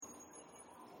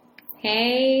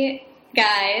Hey,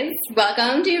 guys.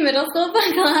 Welcome to Middle School Book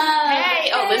Club.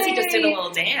 Hey. Oh, Lizzie just did a little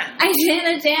dance. I did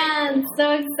a dance.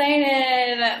 So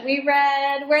excited. We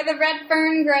read Where the Red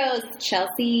Fern Grows,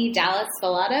 Chelsea Dallas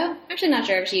Falato. Actually not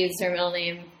sure if she used her middle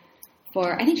name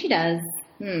for... I think she does.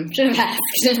 Should have asked.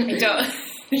 I don't...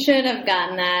 Should have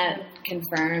gotten that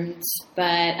confirmed.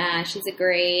 But she's a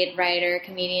great writer,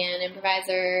 comedian,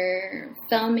 improviser,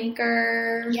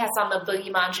 filmmaker. Yes, on the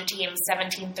Boogie Mantra team,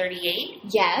 1738.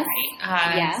 Yes.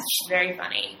 Yes. She's very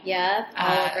funny. Yep.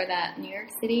 All over that New York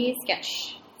City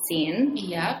sketch scene.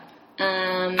 Yep.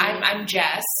 I'm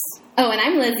Jess. Oh, and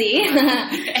I'm Lizzie.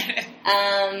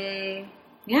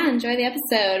 Yeah, enjoy the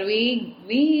episode.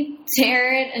 We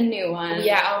tear a new one.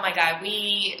 Yeah, oh my God.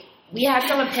 We have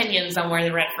some opinions on where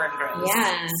the red fern grows.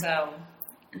 Yeah. So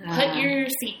put your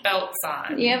seatbelts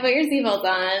on. Yeah, put your seatbelts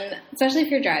on, especially if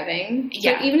you're driving.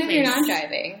 Yeah, so even if please. you're not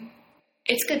driving.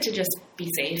 It's good to just be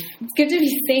safe. It's good to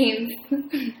be safe.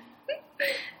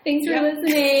 Thanks for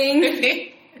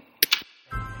listening.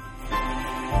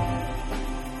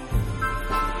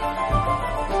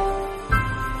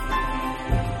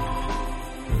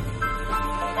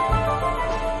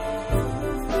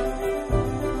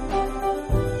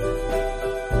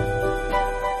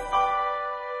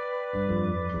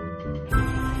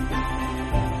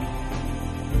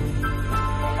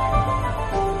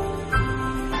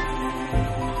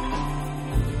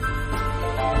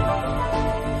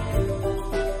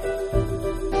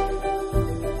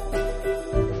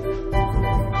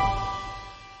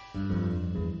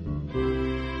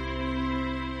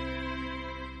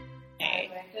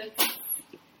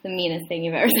 The meanest thing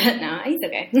you've ever said. No, he's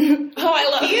okay. Oh, I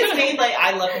love him. He has made,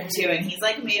 I love him too, and he's,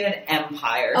 made an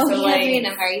empire. Oh, so, he has made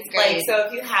an empire. He's great. So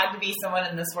if you had to be someone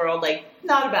in this world,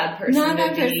 not a bad person. Not a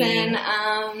bad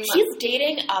person. He's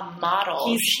dating a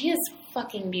model. She is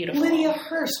fucking beautiful. Lydia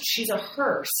Hearst. She's a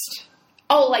Hearst.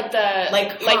 Oh, like the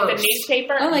Hearst.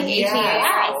 newspaper? Oh, like Yeah.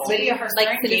 Wow. Lydia Hearst. Like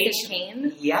they're Citizen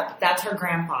engaged. Kane? Yep, that's her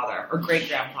grandfather, or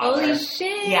great-grandfather. Holy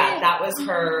shit. Yeah, that was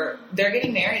her. They're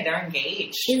getting married. They're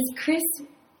engaged. Is Chris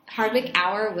Hardwick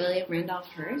our William Randolph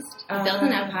Hearst? He built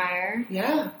an empire.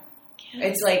 Yeah.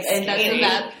 It's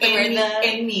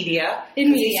in media.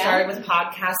 He started with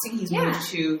podcasting. He's moved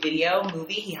to video,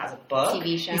 movie. He has a book.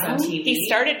 TV show. He's on TV. He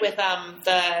started with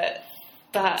the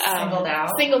Singled Out.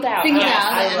 Singled Out. Singled Yes.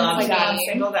 Out. I love MTV.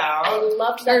 Singled Out. I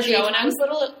loved that Or show when I VH1? was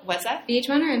little. What's that? VH1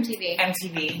 or MTV?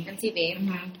 MTV. MTV.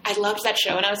 Mm-hmm. I loved that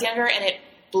show when I was younger, and it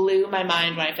blew my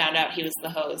mind when I found out he was the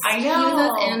host. I He know.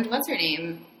 was and what's her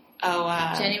name? Oh,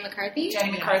 Jenny McCarthy?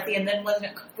 Jenny McCarthy, and then was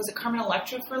it Carmen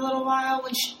Electra for a little while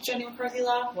when Jenny McCarthy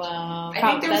left? Well, I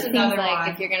think there was that another seems like one.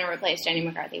 if you're going to replace Jenny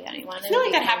McCarthy with anyone. I feel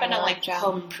like that happened on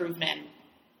Home Improvement.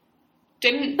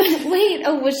 Didn't? Wait,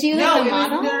 was she No, the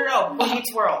model? no. Boy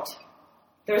Meets World.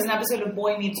 There was an episode of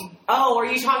Boy Meets... Oh, are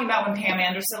you talking about when Pam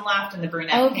Anderson left and the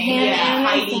brunette came in? Pam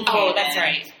Heidi Anderson. came in. That's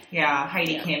right. Yeah,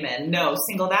 Heidi came in. No,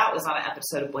 Singled Out was on an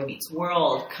episode of Boy Meets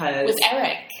World because... With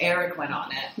Eric. Eric went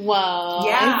on it. Whoa.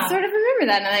 Yeah. I sort of remember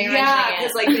that now that you're mentioning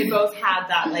it. because they both had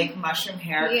that mushroom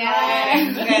haircut,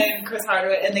 and Chris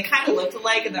Hardwick, and they kind of looked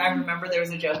alike. And then I remember there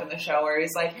was a joke in the show where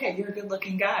he's like, "Hey, you're a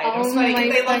good-looking guy." And it was funny 'cause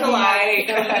they look alike.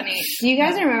 So funny. Do you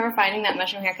guys remember finding that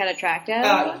mushroom haircut attractive?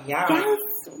 Yeah.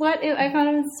 That's what I found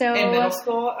it was so. In middle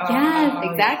school? Yes,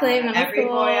 exactly, Yeah. middle Every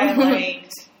school. boy I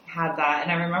liked had that.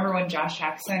 And I remember when Josh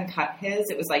Jackson cut his,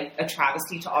 it was like a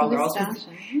travesty to all Who was girls.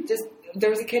 Josh? There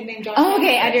was a kid named Josh Oh,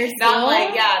 okay, Jackson. at your Not school?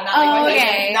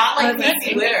 not like Okay.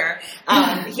 Nancy Witter.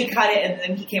 He cut it and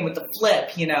then he came with the flip,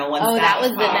 once that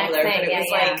was the popular. next thing.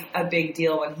 But it was Yeah. a big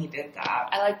deal when he did that.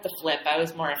 I liked the flip. I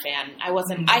was more a fan.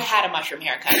 I had a mushroom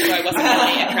haircut, so I wasn't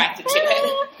really attracted to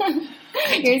it.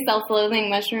 Your self-loathing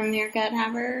mushroom haircut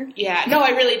haver? Yeah. No, I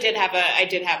really did have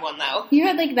one though. You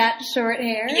had that short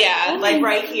hair? Yeah.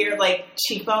 Right here,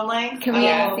 cheekbone length. Can we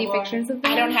Yeah. see pictures of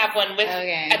that? I don't have one with.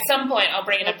 Okay. At some point, I'll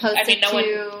bring it up. We'll post it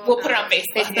we'll put it on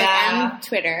Facebook. and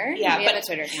Twitter. Yeah, we have but- a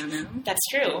Twitter account now. That's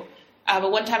true. But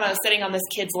one time I was sitting on this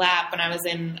kid's lap when I was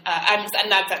in.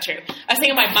 That's not true. I was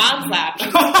sitting on my mom's lap. She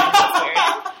was weird.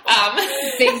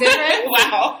 Big difference.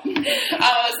 Wow.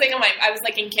 I was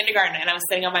in kindergarten and I was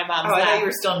sitting on my mom's Oh, I lap. thought you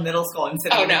were still in middle school and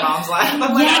sitting Oh, in your no. mom's lap.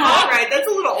 I'm like, Yeah. all right, that's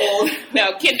a little old.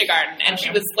 No, kindergarten, and Okay.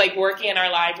 she was working in our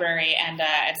library and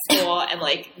at school, and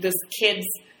this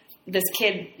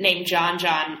kid named John.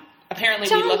 Apparently,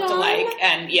 we looked John. alike,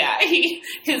 and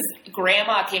his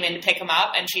grandma came in to pick him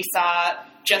up, and she saw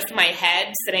just my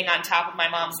head sitting on top of my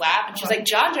mom's lap, and she was like,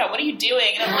 "John, what are you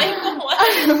doing?" And I'm like, "What?"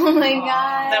 Oh my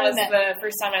god. That was the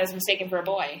first time I was mistaken for a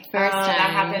boy. First time. That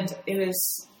happened. It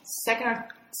was second or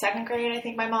second grade, I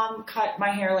think my mom cut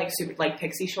my hair like super, like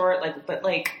pixie short, but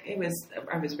I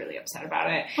was really upset about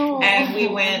it. Oh.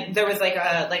 And there was like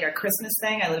a Christmas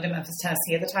thing. I lived in Memphis,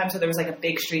 Tennessee at the time, so there was like a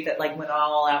big street that like went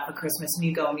all out for Christmas, and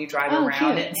you go and you drive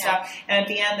around it and stuff. And at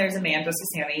the end, there's a man dressed as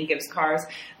Santa. He gives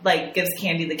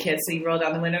candy to the kids. So you roll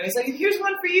down the window. He's like, "Here's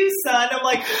one for you, son." I'm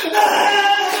like,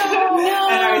 ah! No.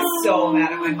 And I was so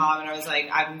mad at my mom, and I was like,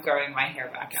 "I'm growing my hair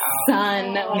back out."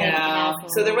 Son. Yeah.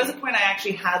 So there was a point I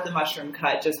actually had the mushroom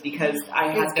cut just because I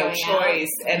had no choice,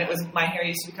 and it was my hair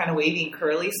used to be kind of wavy and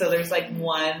curly. So there's like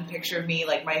one picture of me,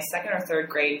 like my second or third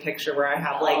grade picture, where I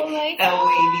have like a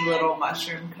wavy little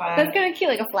mushroom cut. That's kind of cute,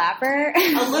 like a flapper.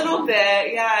 A little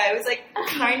bit, yeah. It was like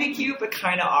kind of cute, but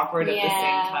kind of awkward at the same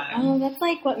time. Oh, that's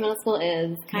like what middle school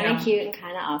is. Kind of cute and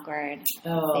kind of awkward at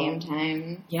the same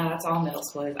time. Yeah, that's all middle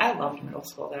school is. I loved middle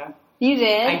school, though. You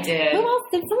did? I did. Who else?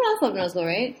 Did someone else love middle school,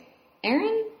 right?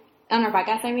 Aaron? On our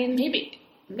podcast, I mean?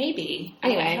 Maybe.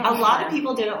 Anyway. A lot of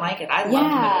people didn't like it. I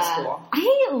loved middle school.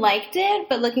 I liked it,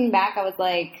 but looking back, I was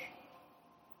like,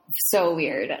 so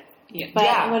weird. Yeah.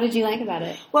 But what did you like about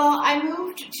it? Well, I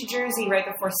moved to Jersey right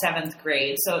before 7th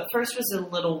grade, so at first was a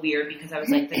little weird because I was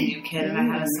like the new kid and I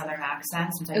had a southern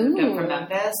accent since I moved up from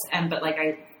Memphis, but like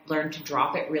I learned to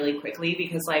drop it really quickly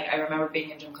because like I remember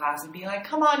being in gym class and being like,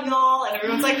 "Come on, y'all," and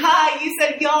everyone's like, "Hi, you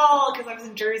said y'all," because I was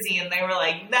in Jersey, and they were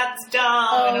like, "That's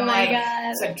dumb," and I'm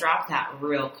God. So I dropped that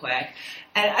real quick.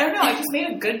 And I don't know, I just made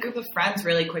a good group of friends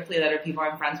really quickly that are people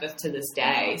I'm friends with to this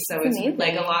day. So it's amazing.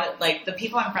 like a lot of, like, the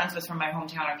people I'm friends with from my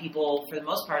hometown are people, for the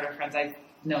most part, are friends I've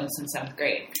known since 7th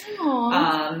grade.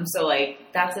 Aww. So,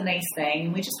 like, that's a nice thing.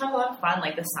 And we just have a lot of fun.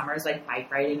 Like, the summers, like, bike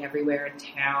riding everywhere in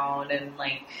town. And,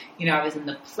 like, you know, I was in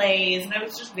the plays. And I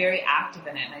was just very active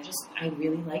in it. And I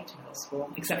really liked middle school.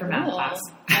 Except for math class.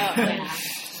 Oh, yeah.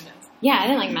 Yeah, I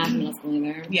didn't like math in middle school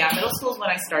either. Yeah, middle school is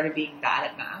when I started being bad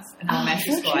at math. In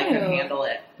elementary school, I couldn't handle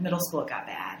it. Middle school, it got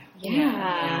bad.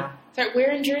 Yeah. So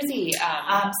we're in Jersey.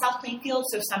 South Plainfield,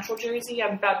 so central Jersey.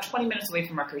 I'm about 20 minutes away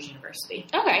from Rutgers University.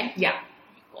 Okay. Yeah.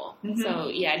 Cool. Mm-hmm. So,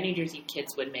 yeah, New Jersey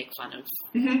kids would make fun of,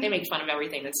 they make fun of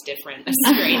everything that's different,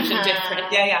 strange and different.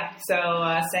 Yeah.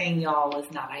 So, saying y'all was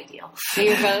not ideal. So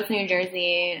you're both New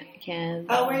Jersey kids.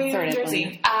 Oh, where are you in New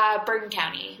Jersey? Bergen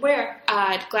County. Where?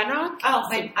 Glen Rock. Oh,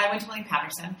 I went to William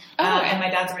Patterson. And my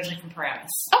dad's originally from Paramus.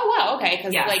 Oh, wow, okay,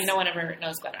 because, like, no one ever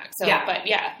knows Glen Rock. So, yeah. But,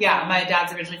 yeah. Yeah, my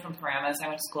dad's originally from Paramus. I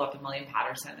went to school up in William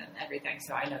Patterson and everything,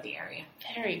 so I know the area.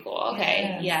 Very cool.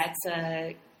 Okay. Yeah, it's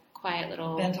a quiet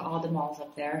little... Been to all the malls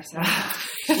up there, so...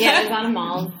 Yeah, there's a lot of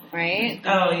malls, right?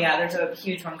 Oh, yeah, there's a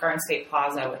huge one, Garden State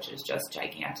Plaza, which is just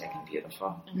gigantic and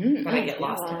beautiful. But I get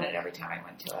lost in it every time I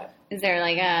went to it. Is there,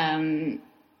 like,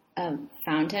 a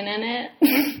fountain in it?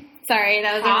 Sorry,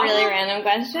 that was a really random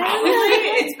question. Probably.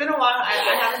 It's been a while.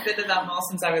 I haven't been to that mall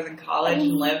since I was in college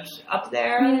and lived up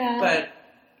there, but...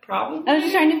 Probably. I was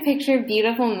just trying to picture a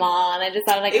beautiful mall, and I just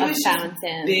thought of, like, a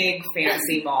fountain. Big,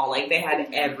 fancy mall. Like, they had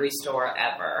every store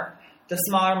ever. The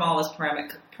smaller mall was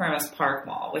Paramus Park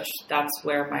Mall, which that's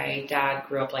where my dad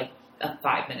grew up, like, a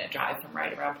 5-minute drive from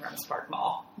right around Paramus Park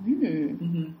Mall.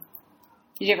 Mm-hmm.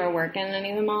 Did you ever work in any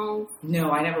of the malls?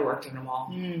 No, I never worked in a mall.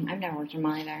 I've never worked in a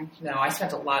mall either. No, I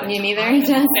spent a lot of You time.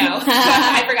 neither? No.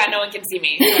 I forgot no one can see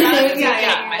me.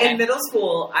 Yeah. In middle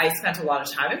school, I spent a lot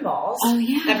of time in malls. Oh,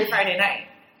 yeah. Every Friday night.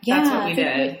 Yeah, that's what we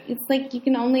did. It's like you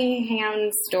can only hang out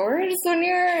in stores when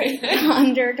you're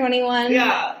under 21.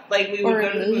 Yeah, like we would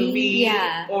go to the movie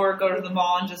or go to the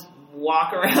mall and just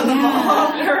walk around the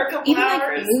mall for a couple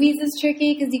hours. Like, movies is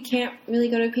tricky because you can't really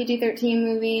go to a PG-13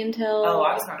 movie until... Oh,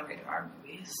 I was going to rated R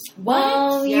movies.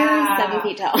 Well, you're 7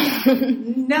 feet tall.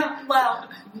 No, well...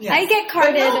 Yes. I get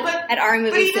carded at R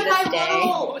movies to this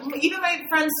day. Even my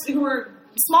friends who were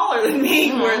smaller than me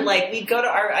were like, we'd go to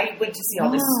I went to see all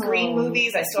the Scream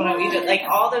movies. I still know even like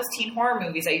all those teen horror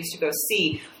movies I used to go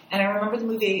see. And I remember the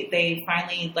movie they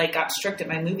finally like got strict at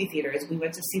my movie theaters. We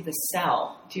went to see The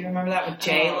Cell. Do you remember that with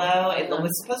J-Lo? It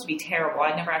was supposed to be terrible.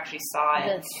 I never actually saw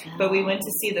it. But we went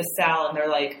to see The Cell and they're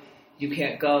like, you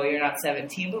can't go, you're not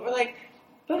 17. But we're like,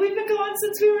 but we've been going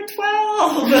since we were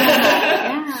 12.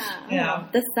 Yeah.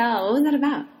 The Cell. What was that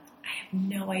about? I have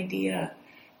no idea.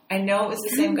 I know it was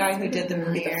the same guy who did the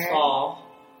movie The Fall.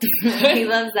 He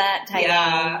loves that type of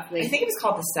I think it was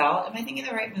called The Cell. Am I thinking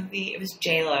the right movie? It was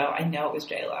J-Lo. I know it was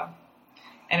J-Lo.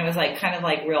 And it was like kind of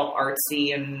like real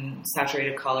artsy and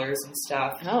saturated colors and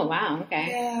stuff. Oh, wow. Okay.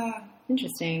 Yeah.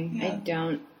 Interesting. Yeah. I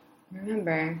don't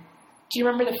remember. Do you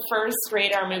remember the first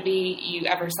radar movie you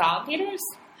ever saw in theaters?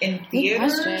 In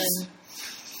theaters?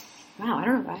 Wow, I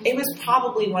don't know. It was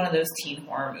probably one of those teen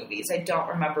horror movies. I don't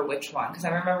remember which one. Because I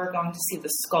remember going to see The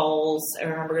Skulls. I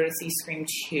remember going to see Scream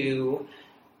 2.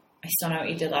 I still know what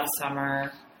you did last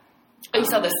summer. Oh, you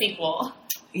saw the sequel.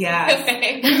 Yeah.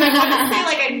 Okay. I want to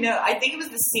say, I think it was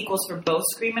the sequels for both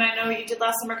Scream and I Know What You Did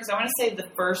Last Summer, because I want to say the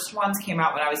first ones came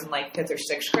out when I was in, 5th or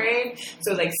 6th grade.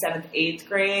 So, 7th, 8th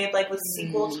grade, was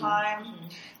sequel time.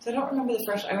 So I don't remember the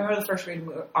first. I remember the first rated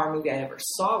R movie I ever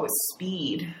saw was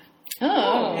Speed.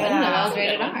 Oh, I didn't know that was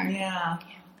rated R. Yeah.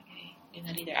 Didn't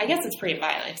that either. I guess it's pretty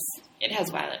violent. It has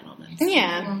violent moments.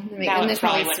 Yeah. That And one there's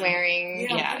probably probably swearing.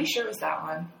 Yeah, I'm pretty sure it was that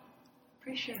one.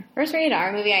 Pretty sure. First rated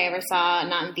R movie I ever saw,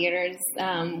 not in theaters,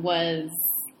 was,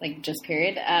 just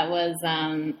period, was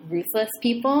Ruthless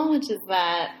People, which is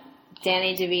that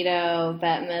Danny DeVito,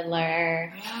 Bette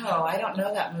Midler. Oh, I don't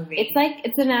know that movie.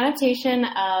 It's an adaptation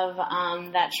of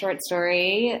that short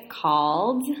story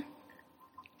called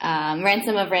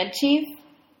Ransom of Red Chief,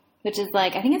 which is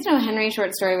I think it's an O. Henry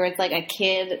short story where it's a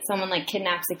kid, someone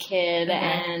kidnaps a kid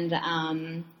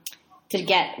and to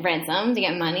get ransom, to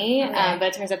get money, but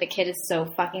it turns out the kid is so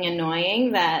fucking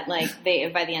annoying that they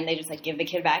by the end they just give the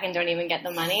kid back and don't even get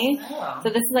the money. Oh. So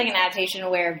this is an adaptation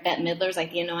where Bette Midler's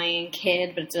the annoying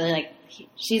kid, but it's really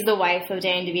she's the wife of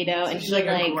Danny DeVito, So and she's a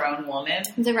grown woman.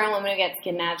 He's a grown woman who gets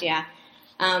kidnapped, yeah.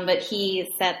 But he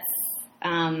sets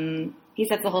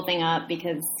the whole thing up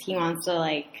because he wants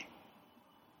to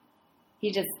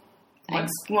he just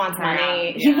wants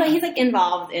money. Yeah. He's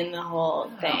involved in the whole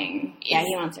thing. Yeah,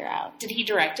 he wants her out. Did he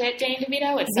direct it, Danny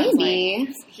DeVito? It sounds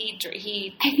Maybe.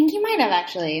 He. I think he might have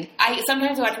actually. I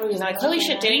sometimes watch movies and I'm holy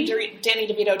shit, Danny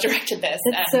DeVito directed this.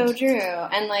 It's so true.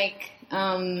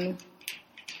 And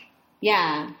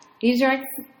yeah, he directs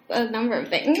a number of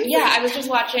things. Yeah, I was just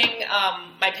watching.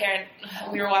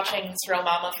 We were watching Throw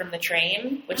Mama from the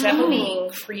Train, which that movie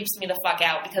creeps me the fuck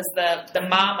out because the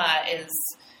mama is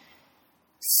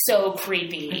so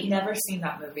creepy. I've never seen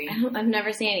that movie. I've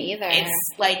never seen it either.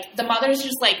 It's the mother's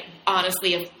just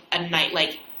honestly a night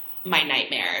my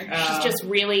nightmare. She's just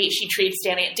really she treats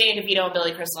Danny DeVito and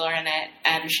Billy Crystal are in it,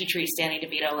 and she treats Danny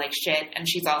DeVito like shit, and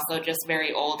she's also just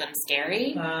very old and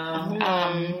scary.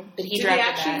 But he Did directed he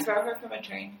actually that. throw her from a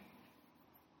train?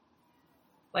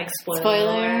 Spoiler.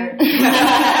 Spoiler.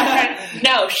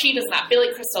 No, she does not.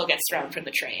 Billy Crystal gets thrown from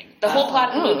the train. The whole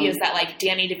plot of the movie is that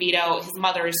Danny DeVito, his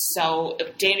mother is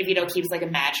Danny DeVito keeps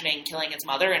imagining killing his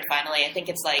mother, and finally I think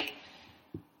it's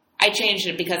I changed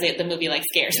it because the movie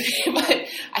scares me, but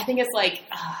I think it's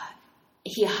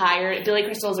he hired Billy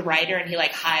Crystal is a writer, and he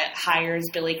hires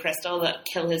Billy Crystal to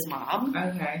kill his mom.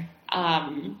 Okay.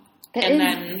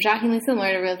 Then shockingly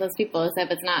similar to Ruthless People,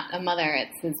 except it's not a mother;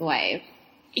 it's his wife.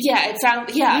 Yeah, it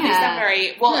sounds. Yeah, it's not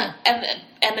very well. Huh.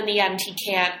 And in the end, he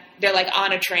can't. They're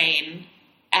on a train,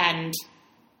 and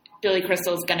Billy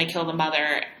Crystal's going to kill the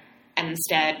mother, and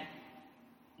instead,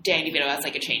 Danny DeVito has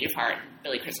a change of heart, and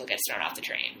Billy Crystal gets thrown off the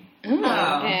train.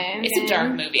 Oh, okay. It's a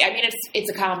dark movie. I mean, it's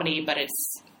a comedy, but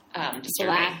it's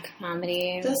disturbing. Black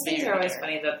comedy. Those things are always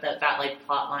funny. That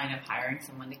plot line of hiring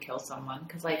someone to kill someone,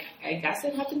 because I guess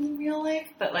it happens in real life,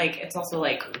 but it's also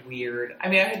weird. I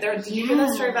mean, did you hear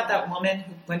that story about that woman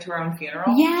who went to her own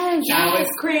funeral? Yes, that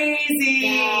was crazy.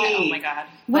 Yeah. Oh my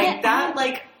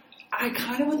god, I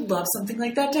kind of would love something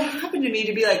like that to happen to me,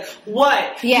 to be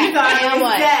what? Yeah, you thought I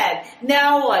was dead.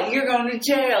 Now what? You're going to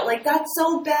jail. That's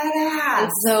so badass.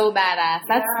 It's so badass.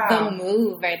 That's the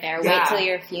move right there. Yeah. Wait till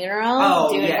your funeral. Oh,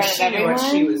 do it in front of she everyone. knew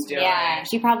what she was doing. Yeah,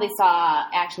 she probably saw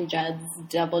Ashley Judd's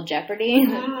Double Jeopardy.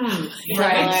 Similar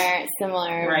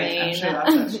right. vein. I'm sure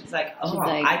that's what she's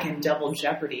I can Double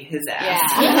Jeopardy his ass.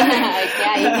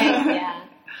 Yeah. You can, yeah.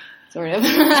 Sort of.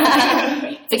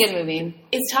 It's a good movie.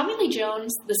 Is Tommy Lee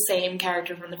Jones the same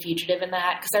character from The Fugitive in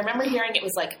that? Because I remember hearing it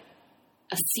was a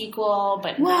sequel,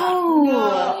 but not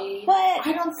really. What?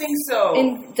 I don't think so.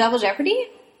 In Double Jeopardy?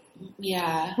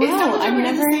 Yeah. Is Double I've Jeopardy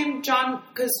never the same John?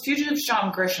 Because Fugitive's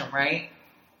John Grisham, right?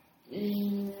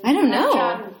 I don't know.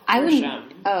 John I wouldn't.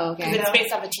 Grisham. Oh, okay. Because it's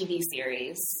based off a TV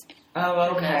series.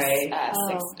 Oh, okay.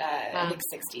 I think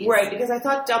 60s. Right, because I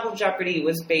thought Double Jeopardy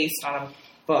was based on a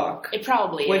book. It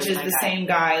probably which is the same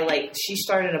guy. She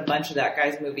started a bunch of that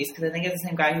guy's movies, because I think it's the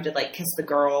same guy who did Kiss the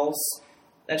Girls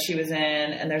that she was in,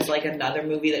 and there's another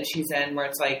movie that she's in where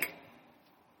it's like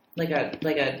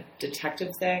a detective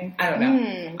thing. I don't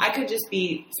know. I could just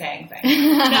be saying things.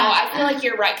 No, I feel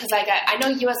you're right, because I know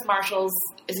U.S. Marshals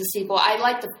is a sequel. I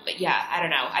don't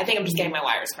know. I think I'm just getting my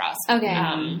wires crossed.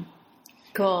 Okay.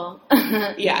 Cool.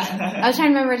 Yeah. I was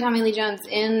trying to remember Tommy Lee Jones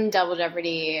in Double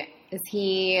Jeopardy. Is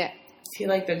he the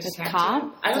detective?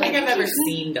 Cop? I don't think I've ever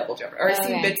seen Double Jeopardy. Or I've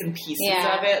seen bits and pieces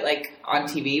of it, on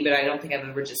TV, but I don't think I've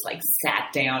ever just,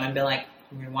 sat down and been I'm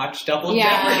going to watch Double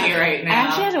Jeopardy right now. I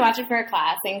actually had to watch it for a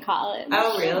class in college.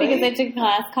 Oh, really? Because I took a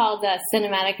class called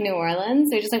Cinematic New Orleans.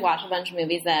 So we just, watched a bunch of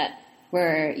movies that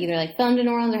were either like filmed in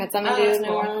New Orleans or had something to do with New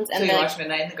Orleans. And so you watched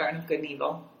Midnight in the Garden of Good and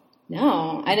Evil?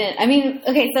 No, I didn't. I mean,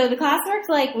 okay, so the class worked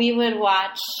like we would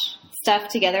watch stuff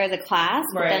together as a class,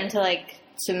 but then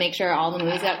to make sure all the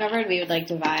movies got covered, we would like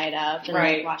divide up and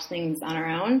like watch things on our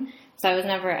own. So I was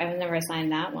never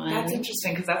assigned that one. That's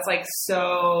interesting because that's like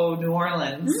so New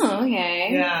Orleans. Oh, okay.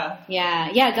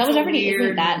 Yeah. Double Jeopardy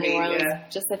isn't that New Orleans. Yeah.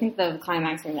 Just I think the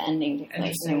climax or the ending takes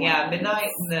place in New Orleans. Midnight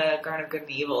in the Garden of Good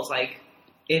and Evil is like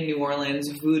in New Orleans,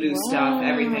 voodoo stuff,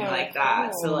 everything like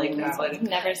that. Cool. So like that's like I've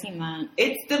never seen that.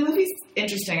 The movie's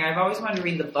interesting. I've always wanted to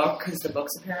read the book because the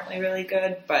book's apparently really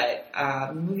good, but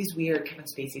the movie's weird. Kevin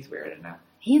Spacey's weird, I don't know.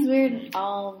 He's weird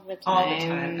all the time. All the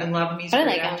time. I love him. He's a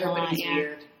great actor, but he's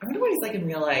weird. I wonder what he's like in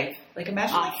real life. Like,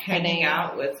 imagine like hanging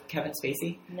out with Kevin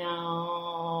Spacey.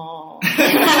 No.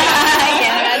 I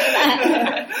can't imagine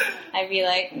that. I'd be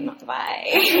like, bye.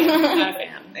 Not a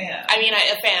fan. Yeah. I mean,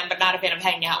 a fan, but not a fan of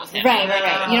hanging out with him. Right.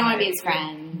 You don't want to be his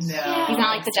friend. No. Yeah. He's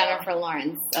not like the Jennifer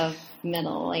Lawrence of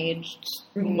middle-aged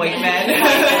white men.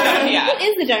 Yeah. Who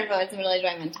is the Jennifer Lawrence of middle-aged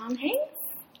white men? Tom Hanks?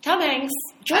 Tom Hanks.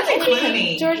 George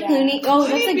Clooney. Clooney. Oh,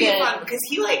 that's a good. Fun because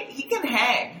he can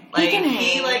hang. Like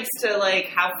he likes to like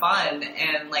have fun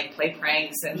and like play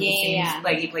pranks and he seems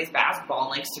like he plays basketball and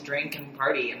likes to drink and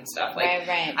party and stuff. Like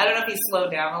right. I don't know if he's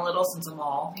slowed down a little since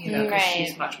Amal, because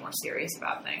she's much more serious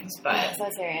about things. But so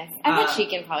serious. I bet she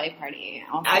can probably party.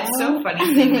 Also. It's so funny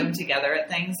seeing them together at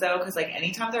things though, because like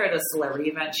anytime they're at a celebrity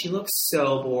event, she looks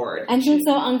so bored and she's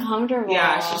so uncomfortable.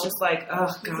 Yeah, she's just like, oh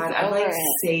god, I've like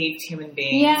saved human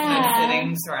beings and I'm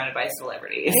sitting surrounded by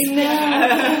celebrities. I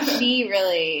know.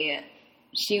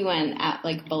 She went at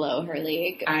like below her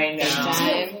league. I know.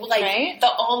 Time, like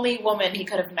the only woman he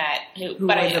could have met who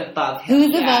was above him.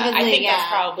 Who's above his league? I think that's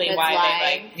probably why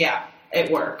they Yeah,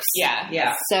 it works.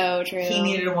 Yeah. So true. He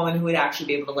needed a woman who would actually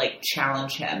be able to like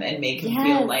challenge him and make him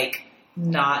feel like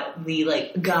not the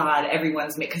like God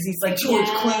everyone's made, because he's like George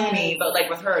Clooney, but like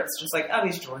with her it's just like, oh,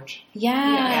 he's George.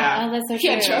 Yeah. Oh, that's so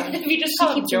true. Yeah, George. If you just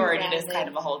call him George, it is kind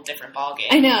of a whole different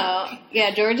ballgame. I know.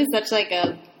 Yeah, George is such like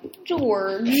a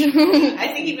George. I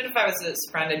think even if I was his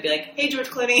friend, I'd be like, hey, George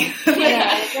Clooney.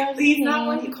 He's not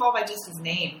one you call by just his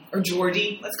name. Or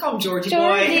Georgie. Let's call him Georgie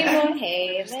Boy.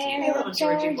 Hey there, little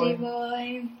Georgie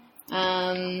boy.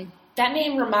 That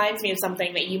name reminds me of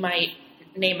something that you might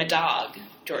name a dog.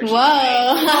 Georgie Boy.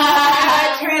 Whoa.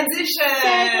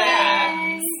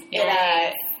 Transition.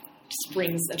 It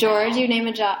springs the George, you name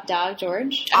a dog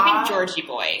George? I think Georgie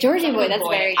Boy. Georgie Boy, that's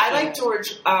very cute. I like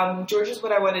George. George is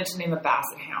what I wanted to name a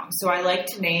basset hound. So I like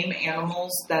to name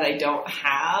animals that I don't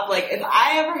have. Like, if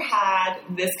I ever had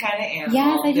this kind of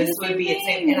animal, this would be its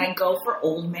name. And I go for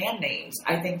old man names.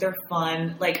 I think they're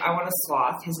fun. Like, I want a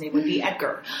sloth. His name would be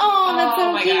Edgar. Oh, that's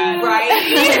so my cute. God. Right?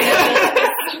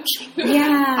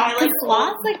 Yeah. I like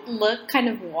sloths like look kind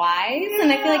of wise,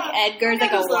 and I feel like Edgar's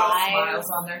like a wise. Smiles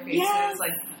on their faces,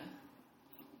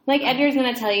 like Edgar's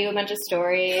gonna tell you a bunch of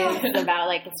stories about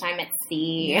like his time at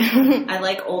sea. I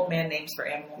like old man names for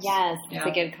animals. Yes, it's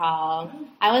a good call.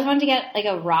 I always wanted to get like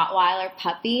a Rottweiler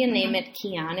puppy and name it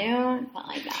Keanu. I felt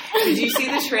like that. Did you see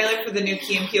the trailer for the new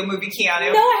Key and Peele movie,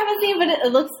 Keanu? No, I haven't seen it, but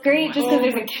it looks great just because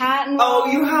there's a cat involved.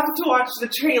 Oh, you have to watch the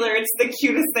trailer. It's the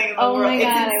cutest thing in the world. My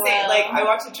God, it's insane. Like, I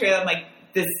watched the trailer, I'm like,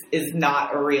 this is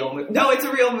not a real movie. No, it's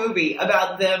a real movie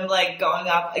about them, like, going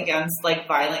up against, like,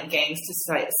 violent gangs to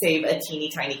save a teeny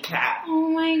tiny cat. Oh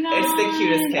my God. It's the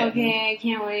cutest kitten. Okay, I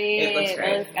can't wait. It looks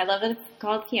great. I love that it's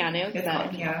called Keanu. It's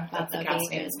called Keanu. That's the cat's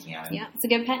name is Keanu. Yeah, it's a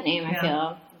good pet name, I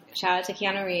feel. Shout out to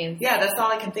Keanu Reeves. Yeah, that's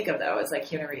all I can think of, though, is, like,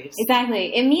 Keanu Reeves.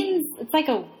 Exactly. It means,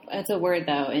 it's a word,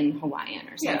 though, in Hawaiian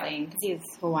or something. Because he's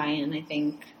Hawaiian, I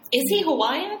think. Is he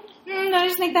Hawaiian? Did I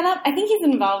just make that up? I think he's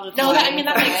involved with No, that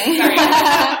makes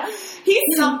sense. He's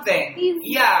something.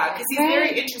 Because he's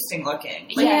very interesting looking.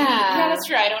 Like, yeah, that's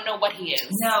true. I don't know what he is.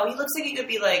 No, he looks like he could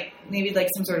be like, maybe like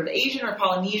some sort of Asian or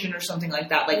Polynesian or something like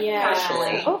that, like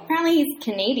partially. Oh, apparently he's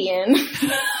Canadian.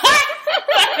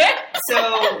 So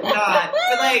not,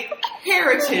 but like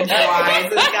heritage-wise,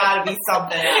 there's got to be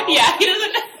something else. Yeah, he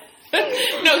doesn't.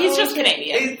 No, he's just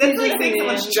Canadian. That's like saying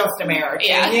someone's just American.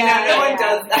 Yeah, no one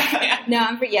does that.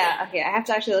 No, okay. I have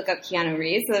to actually look up Keanu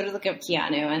Reeves. So I was looking up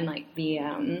Keanu and like the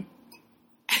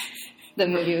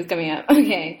movie was coming up.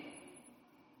 Okay.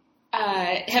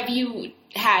 Have you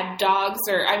had dogs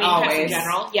or pets in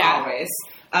general? Yeah, always.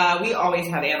 We always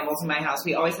had animals in my house.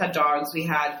 We always had dogs. We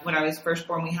had, when I was first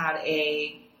born, we had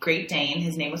a Great Dane.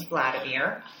 His name was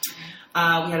Vladimir. We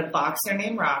had a boxer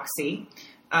named Roxy.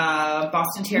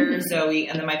 Boston Terrier Zoe,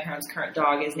 and then my parents' current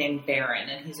dog is named Baron,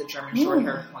 and he's a German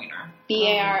short-haired pointer.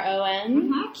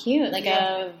 Baron? Mm-hmm. Cute, like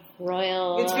a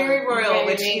royal. It's very royal,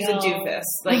 but she's a doofus.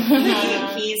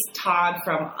 Like he's Todd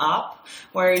from Up,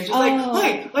 where he's just like,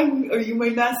 "Hi, are you my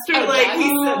master?" Like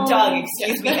he's a Doug,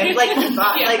 excuse me, and like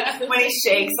like when he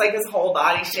shakes, like his whole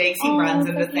body shakes. He runs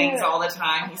into things all the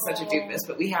time. He's such a doofus.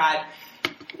 But we had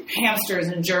hamsters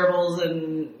and gerbils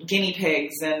and guinea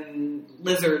pigs and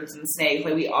lizards and snakes.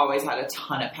 Like we always had a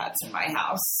ton of pets in my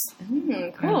house.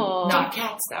 Cool. Not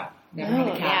cats though. Never had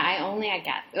a cat. Yeah, I only had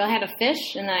cats. Well, I had a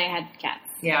fish, and then I had cats.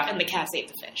 Yeah. And the cats ate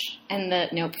the fish. And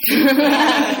nope.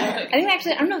 I think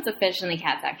actually, I don't know if the fish and the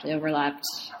cats actually overlapped.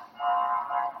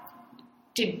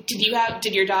 Did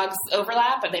your dogs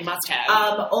overlap? But they must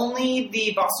have. Only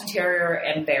the Boston Terrier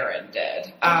and Baron did.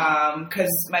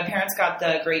 Because my parents got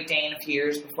the Great Dane a few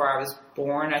years before I was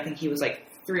born. I think he was like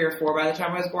 3 or 4 by the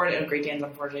time I was born. And Great Danes,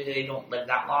 unfortunately, they don't live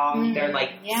that long. They're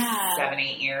like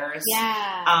 7-8 years.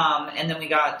 Yeah. And then we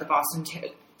got the Boston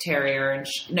Terrier, and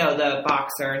the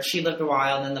Boxer. And she lived a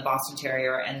while, and then the Boston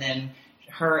Terrier, and then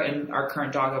her and our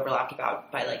current dog overlapped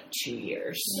by like 2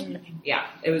 years. Yeah,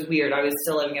 it was weird. I was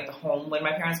still living at the home when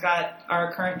my parents got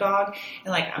our current dog,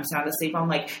 and like I'm sound asleep. I'm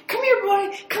like, "Come here,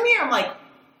 boy, come here." I'm like,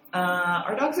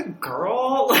 our dog's a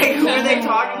girl? Like, who are they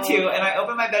talking to? And I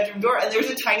opened my bedroom door, and there's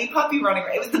a tiny puppy running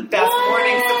around. It was the best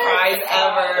morning surprise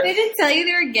ever. They didn't tell you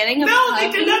they were getting a puppy? No,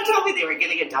 they did not tell me they were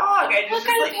getting a dog. What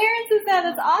kind of parents is that?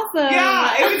 That's awesome.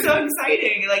 Yeah, it was so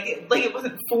exciting. Like it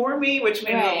wasn't for me, which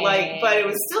made me but it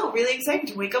was still really exciting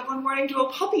to wake up one morning to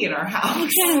a puppy in our house. I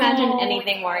can't imagine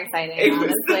anything more exciting,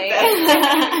 honestly.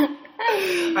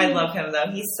 I love him, though.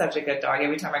 He's such a good dog.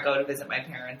 Every time I go to visit my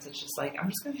parents, it's just like, I'm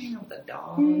just going to hang out with a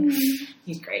dog.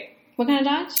 He's great. What kind of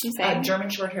dog did you say? A German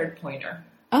short-haired pointer.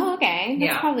 Oh, okay.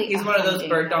 That's probably he's one of those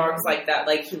bird dogs like that.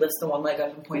 Like, he lifts the one leg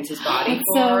up and points his body That's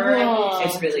forward. So cool.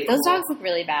 It's really Those cool. dogs look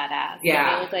really badass.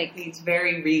 Yeah. They look like... He's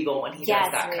very regal when he does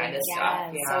that kind of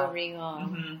stuff. Yeah, so regal.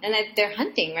 And they're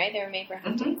hunting, right? They were made for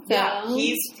hunting. So. Yeah,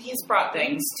 he's brought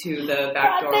things to the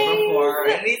back door before,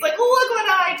 and he's like, "Look what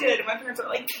I did!" And my parents are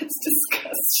like, "That's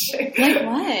disgusting." Like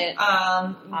what?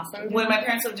 Awesome. When my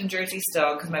parents lived in Jersey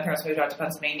still, because my parents moved out to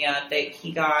Pennsylvania,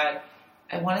 he got,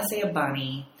 I want to say, a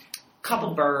bunny, a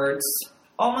couple birds,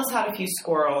 almost had a few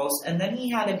squirrels, and then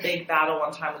he had a big battle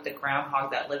one time with the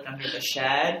groundhog that lived under the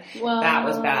shed. Whoa. That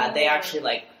was bad. They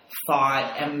actually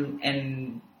fought,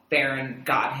 and Baron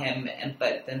got him,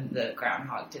 but then the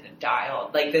groundhog didn't die.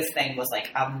 This thing was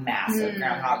a massive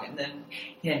groundhog, and then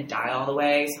he didn't die all the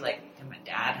way. So and my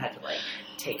dad had to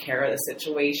take care of the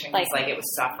situation because it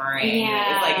was suffering.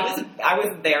 Yeah. It was I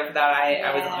wasn't there for that.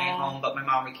 I was only at home, but my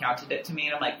mom recounted it to me,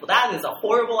 and I'm like, well, that is a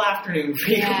horrible afternoon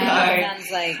for you guys.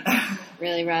 Sounds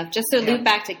really rough. Just to loop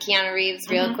back to Keanu Reeves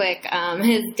real quick,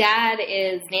 his dad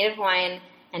is Native Hawaiian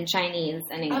and Chinese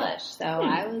and English.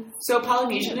 So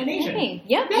Polynesian and Asian. Okay.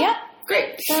 Yep.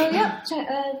 Great. So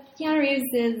Keanu Reeves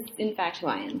is in fact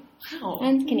Hawaiian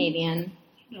and Canadian.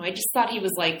 No, I just thought he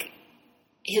was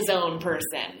his own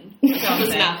person. He was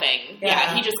nothing.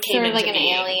 Yeah, he just came sort of into an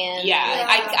alien. Yeah,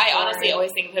 I honestly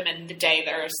always think of him in The Day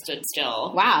the Earth Stood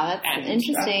Still. Wow, that's an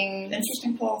interesting.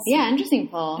 Interesting pull. Yeah, interesting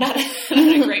pull. Not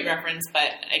a great reference,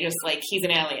 but I just he's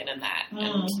an alien in that. And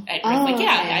I was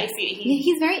I see.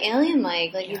 He's very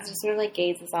alien-like. He just sort of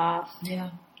gazes off.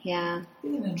 Yeah. Yeah.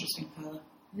 He's an interesting fellow.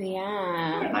 Yeah.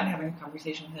 I wouldn't mind having a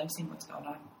conversation with him, seeing what's going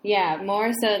on. Yeah,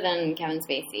 more so than Kevin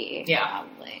Spacey. Yeah.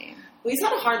 Probably. Well, he's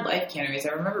had a hard life, Keanu Reeves.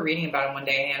 I remember reading about him one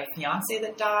day. He had a fiance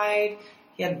that died.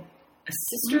 He had a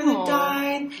sister that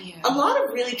died. Yeah. A lot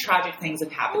of really tragic things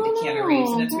have happened to Keanu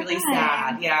Reeves, and it's really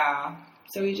sad. Yeah.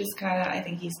 So he just I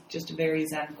think he's just a very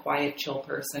zen, quiet, chill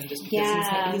person, just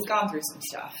because he's gone through some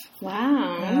stuff.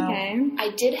 Wow. Okay.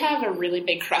 I did have a really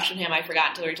big crush on him. I forgot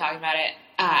until we were talking about it.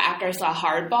 After I saw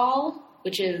Hardball,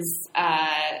 which is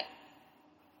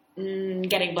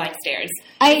getting blank stares.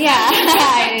 I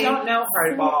don't know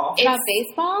Hardball. It's about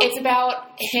baseball? It's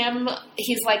about him.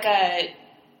 He's like a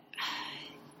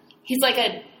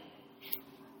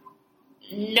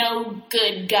no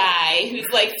good guy who's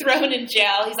thrown in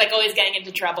jail. He's always getting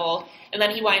into trouble. And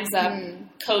then he winds up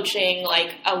coaching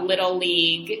a little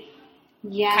league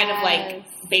kind of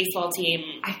baseball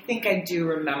team. I think I do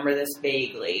remember this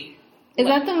vaguely. Is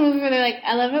that the movie where they're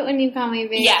I love it when you call me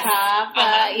Big Top?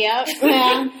 Yep.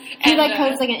 Yeah. He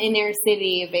coaches an inner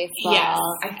city baseball. Yes.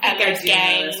 I think I do.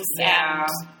 Gangs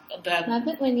love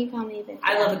it when you call me Big Top.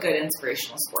 I love a good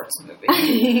inspirational sports movie.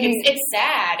 It's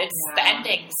sad. The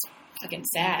ending's fucking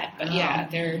sad. But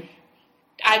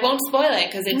I won't spoil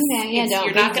it because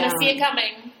you're not going to see it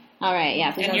coming. All right,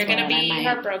 yeah. And you're going to be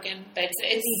heartbroken. But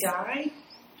Did he die?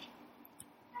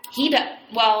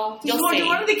 Well, you'll see. Did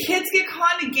one of the kids get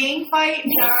caught in a gang fight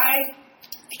and die?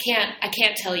 I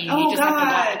can't tell you. Oh, you just have to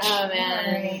watch. Oh,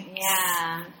 man. Right.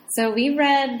 Yeah. So we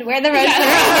read Where the Red Fern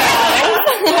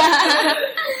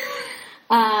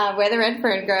Grows. Where the Red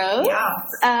Fern Grows.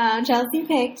 Yeah. Chelsea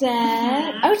picked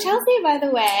it. Oh, Chelsea, by the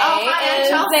way,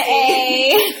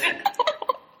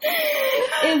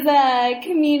 is a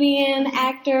comedian,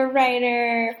 actor,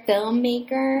 writer,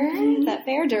 filmmaker. Is that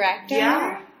fair? Director.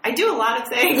 Yeah. I do a lot of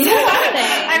things. You do a lot of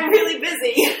things. I'm really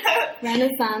busy.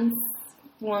 Renaissance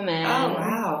woman. Oh,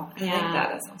 wow. I Yeah. like that.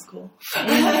 That sounds cool.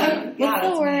 What's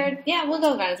the word? Yeah, we'll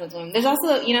go with Renaissance woman. There's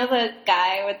also, the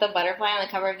guy with the butterfly on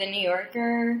the cover of the New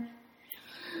Yorker.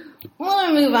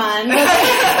 We'll move on.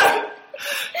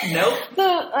 Nope. So,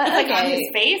 Like on his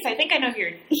face? I think I know who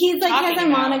you're he's like talking has a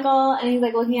about. monocle and he's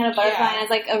like looking at a butterfly and it's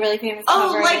like a really famous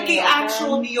cover of like New the Yorker.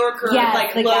 actual New Yorker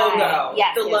Yes, the logo. guy.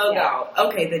 Yes, the yes, logo. yes.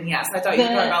 Okay, then yes. I thought you were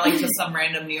talking about like just some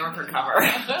random New Yorker cover.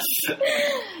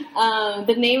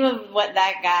 The name of what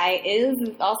that guy is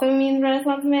also means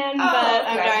Renaissance man, but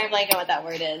I'm okay. drawing a blank on what that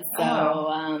word is.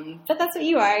 So, but that's what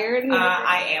you are. You're a New Yorker.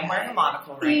 I am wearing a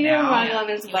monocle right You're a now. monocle and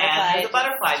there's a butterfly. And there's a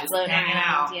butterfly just floating hanging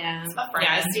around, out. yeah. It's my friend.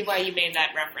 Yeah, I see why you made that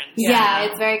reference. Yeah,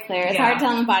 it's very clear. It's Yeah. hard to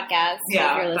tell on the podcast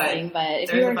Yeah, if you're listening, but if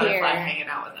There's you're a butterfly here. hanging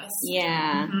out with us.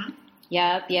 Yeah. Mhm.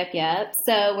 Yep.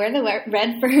 So where the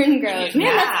red fern grows. Man,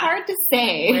 Yeah. that's hard to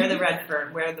say. Where the red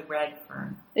fern?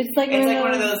 It's like It's like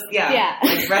one of those, Yeah.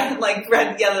 like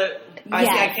red, yellow. I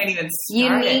Yeah. see, I can't even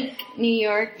start it. Unique New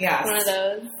York. Yes. One of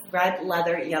those. Red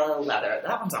leather, yellow leather.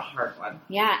 That one's a hard one.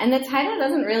 Yeah, and the title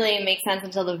doesn't really make sense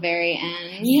until the very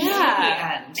end.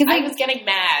 Yeah. The end. I was getting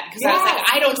mad because I was like,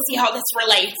 I don't see how this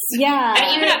relates. Yeah.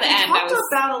 And even at the end, I talked was...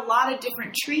 about a lot of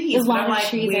different trees. A lot but I'm of like,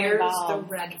 trees are where's the involved.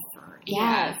 red fern?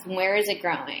 Yes. Where is it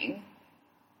growing?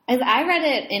 As I read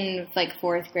it in like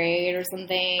 4th grade or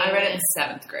something. I read it in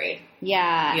 7th grade.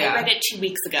 Yeah. Yeah. I read it 2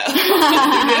 weeks ago. You didn't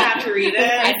have to read it.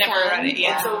 I never read it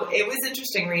yet. So it was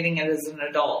interesting reading it as an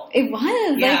adult. It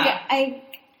was. Yeah. Like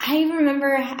I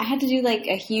remember I had to do like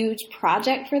a huge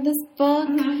project for this book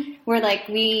where like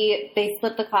they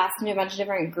split the class into a bunch of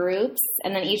different groups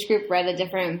and then each group read a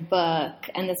different book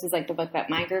and this was like the book that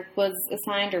my group was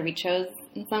assigned or we chose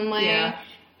in some way. Yeah.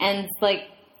 And like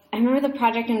I remember the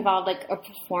project involved like a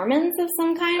performance of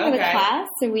some kind for the Okay. class.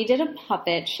 So we did a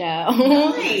puppet show.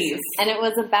 Nice. And it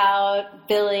was about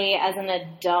Billy as an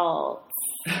adult.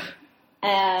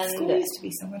 And School used to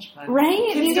be so much fun. right?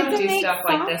 Kids We don't get to do make stuff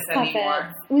like sock this puppets.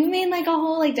 anymore. We made like a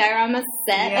whole like diorama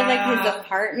set of like his Yeah.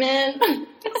 apartment.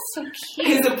 It's so cute.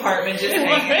 His apartment just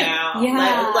hanging out.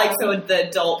 Yeah. Like so the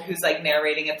adult who's like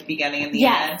narrating at the beginning and the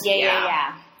Yes, end.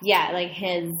 yeah. Like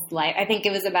his life. I think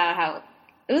it was about how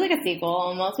it was like a sequel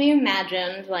almost. We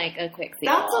imagined like a quick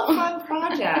sequel. That's a fun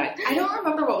project. I don't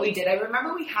remember what we did. I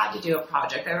remember we had to do a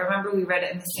project. I remember we read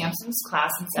it in the Sampson's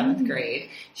class in 7th grade.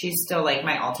 She's still like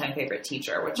my all-time favorite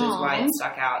teacher, which is why it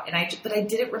stuck out. But I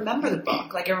didn't remember the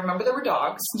book. Like I remember there were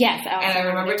dogs. Yes, And I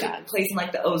remember dogs. taking place in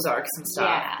like the Ozarks and stuff.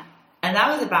 Yeah. And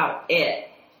that was about it.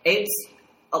 It's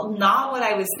not what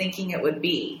I was thinking it would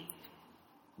be.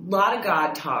 A lot of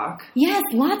God talk. Yes,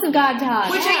 lots of God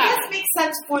talk. Which I guess makes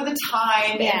sense for the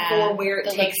time Yeah, and for where it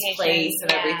the takes location, place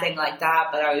and yeah. everything like that.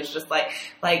 But I was just like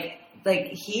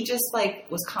he just like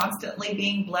was constantly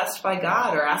being blessed by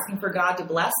God or asking for God to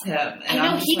bless him. And I know,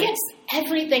 I'm just he like, gets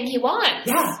everything he wants.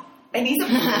 yeah, and he's a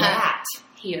brat.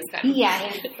 He is kind of...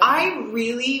 Yeah. I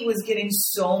really was getting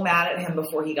so mad at him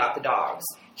before he got the dogs.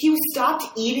 He stopped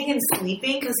eating and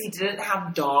sleeping because he didn't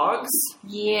have dogs.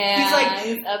 Yeah. He's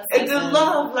like, upset the with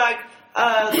love,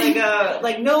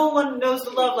 like no one knows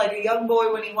the love like a young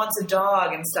boy when he wants a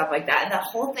dog and stuff like that. And that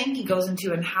whole thing he goes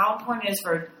into and how important it is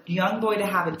for a young boy to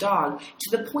have a dog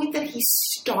to the point that he's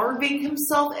starving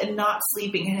himself and not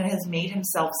sleeping and has made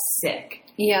himself sick.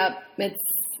 Yep. It's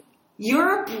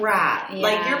You're a brat. Yeah.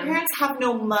 Like, your parents have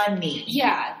no money.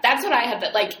 Yeah, that's what I had.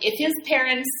 That like, if his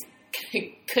parents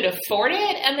could afford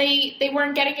it and they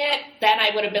weren't getting it, then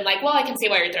I would have been like, well, I can see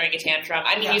why you're throwing a tantrum.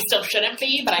 I mean, Yeah. you still shouldn't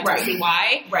be, but I can Right. see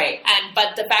why. Right.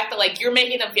 But the fact that like you're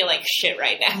making them feel like shit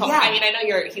right now. Yeah. I mean, I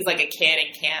know he's like a kid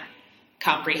and can't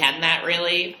comprehend that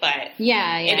really, but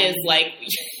yeah. it is like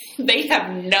they have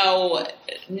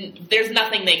there's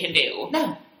nothing they can do.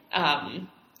 No.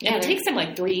 And it takes him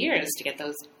like 3 years to get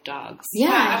those dogs.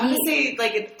 Yeah. I want to say,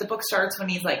 like, the book starts when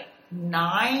he's, like,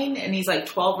 9, and he's, like,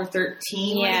 12 or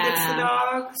 13 when he gets the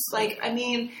dogs. Like, I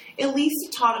mean, at least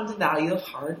it taught him the value of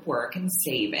hard work and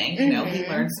saving. You know, he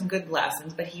learned some good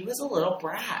lessons, but he was a little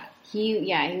brat. He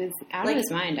was out of his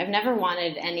mind. I've never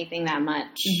wanted anything that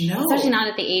much. No. Especially not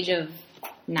at the age of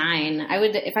 9. I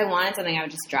would, if I wanted something, I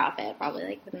would just drop it probably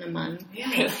like within a month. Yeah.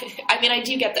 I mean, I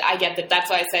get that. That's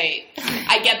why I say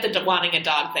I get the wanting a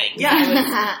dog thing.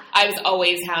 Yeah. I was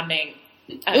always hounding.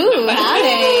 Ooh,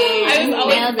 I was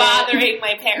always Nailed it. bothering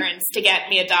my parents to get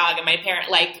me a dog, and my parent,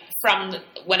 like, from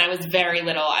when I was very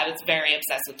little, I was very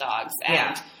obsessed with dogs.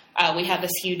 And we had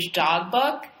this huge dog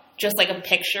book, just like of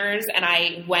pictures, and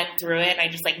I went through it, and I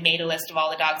just like made a list of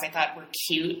all the dogs I thought were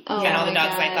cute, and all the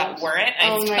dogs I thought weren't.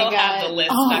 And I still have the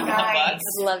list stuck in the book. I'd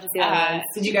love to see that.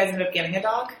 Did you guys end up getting a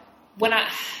dog?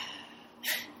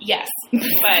 Yes, but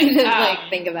like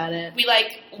think about it. we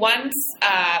once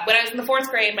when I was in the 4th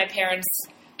grade, my parents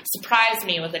surprised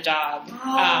me with a dog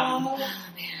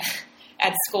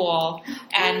at school,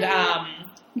 and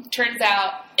turns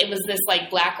out it was this like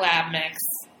black lab mix,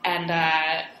 and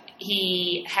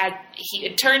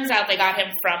it turns out they got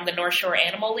him from the North Shore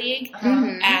Animal League,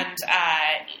 and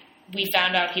we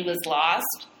found out he was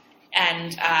lost,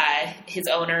 and his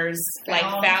owners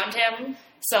found him.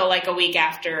 So, like, a week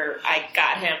after I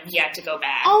got him, he had to go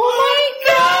back. Oh, my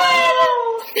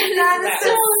God! That is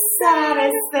the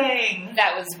saddest thing.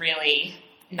 That was really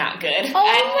not good.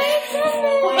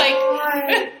 Oh, my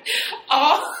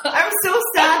God! I'm so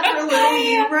sad for little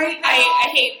you right now.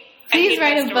 I hate Please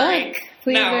write that a story. book.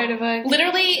 Please write a book.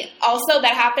 Literally, also,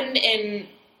 that happened in...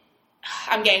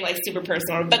 I'm getting, like, super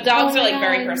personal. But dogs are, like,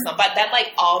 very personal. But then, like,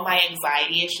 all my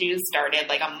anxiety issues started,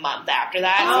 like, a month after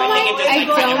that. So I think it just, like,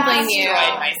 don't blame you.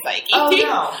 destroyed my psyche. Oh,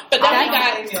 no. But then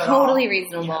That's totally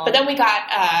reasonable. But then we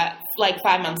got, like,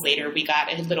 5 months later, we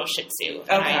got a little Shih Tzu.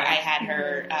 And I had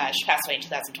her, she passed away in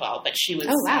 2012, but she was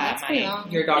that's pretty long.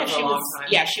 Your dog for a long time.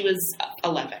 Yeah, she was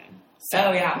 11.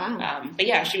 So, yeah. Wow. But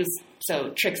yeah, she was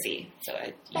so Trixie. So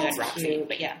you had Roxy, cute.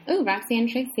 but yeah. Ooh, Roxy and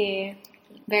Trixie.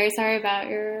 Very sorry about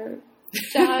your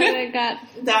dog that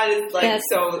got... That is, like,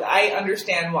 so I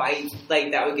understand why,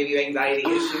 like, that would give you anxiety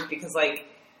issues because, like,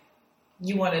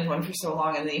 you wanted one for so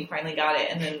long and then you finally got it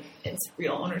and then its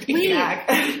real owner came back.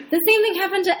 The same thing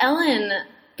happened to Ellen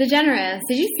DeGeneres.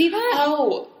 Did you see that?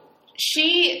 Oh,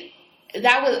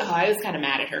 I was kind of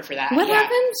mad at her for that. What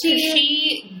happened?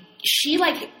 She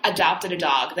like adopted a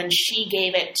dog, then she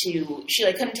gave it to, she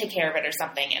like couldn't take care of it or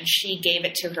something, and she gave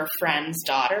it to her friend's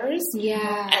daughters.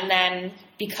 Yeah. And then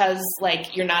because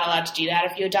like you're not allowed to do that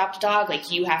if you adopt a dog,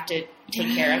 like you have to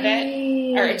take care of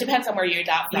it. Or it depends on where you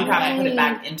adopt from. You have to put it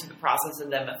back into the process of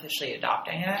them officially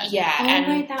adopting it. Yeah,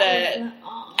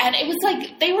 and it was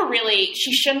like they were really,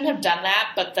 she shouldn't have done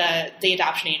that, but the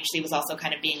adoption agency was also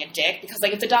kind of being a dick because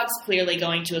like if the dog's clearly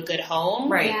going to a good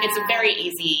home, right. It's a very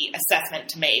easy assessment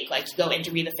to make. Like you go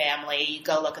interview the family, you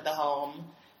go look at the home.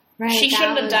 Right, she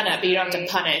shouldn't have done it, but you don't have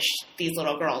to punish these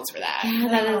little girls for that. Yeah,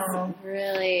 that is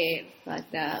really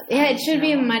fucked up. Yeah, it should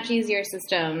be a much easier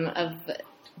system of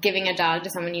giving a dog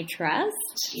to someone you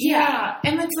trust. Yeah,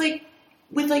 and it's like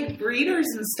with like breeders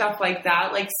and stuff like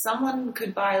that. Like someone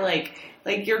could buy like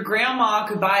your grandma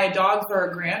could buy a dog for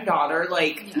her granddaughter.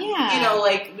 Like you know,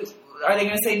 like are they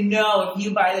going to say no? If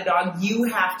you buy the dog, you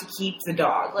have to keep the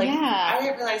dog. Like I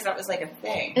didn't realize that was like a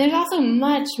thing. And there's also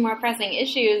much more pressing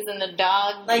issues in the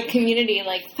dog community,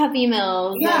 like puppy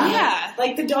mills. Yeah.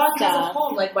 Like the dog has a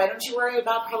home. Like why don't you worry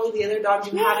about probably the other dogs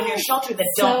you have in your shelter that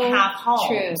don't have homes?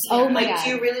 True. Oh my God. Do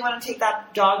you really want to take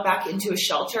that dog back into a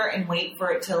shelter and wait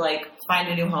for it to like find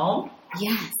a new home?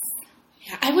 Yes.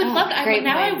 I would love to.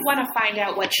 I want to find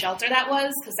out what shelter that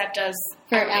was because that does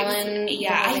for Ellen.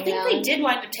 I think they did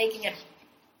wind up taking it.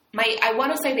 I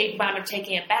want to say they wound up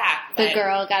taking it back. The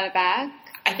girl got it back.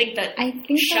 I think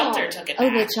shelter took it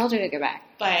back. Oh, the shelter took it back.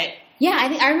 But yeah,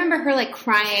 I remember her like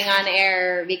crying on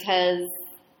air because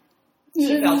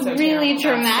she felt so really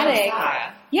traumatic.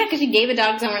 So yeah, because she gave a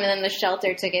dog to someone and then the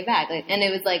shelter took it back, and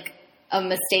it was like a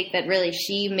mistake that really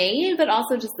she made, but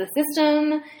also just the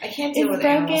system. I can't deal with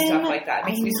animal stuff like that. It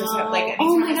makes me so sad. Like,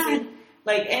 oh my God.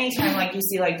 Anytime, like, you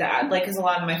see, like, the ad, like, because a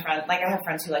lot of my friends, like, I have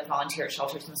friends who, like, volunteer at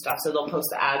shelters and stuff, so they'll post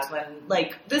the ads when,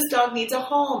 like, this dog needs a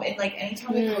home, and, like,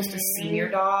 anytime they post a senior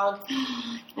dog,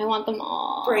 I want them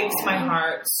all. Breaks my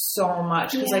heart so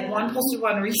much, because, like, one posted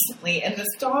one recently, and this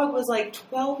dog was, like,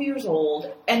 12 years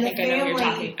old, and the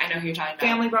family, I know who you're talking about.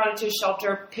 Family brought it to a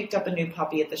shelter, picked up a new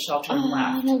puppy at the shelter, and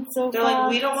left. That's so They're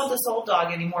like, we don't want this old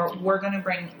dog anymore, we're going to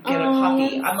get a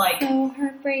puppy. I'm like, so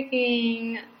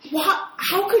heartbreaking.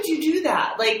 How could you do that?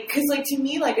 Like, because, like, to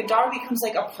me, like, a dog becomes,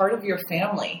 like, a part of your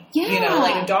family. Yeah. You know,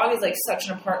 like, a dog is, like, such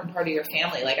an important part of your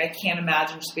family. Like, I can't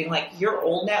imagine just being like, you're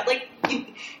old now. Like,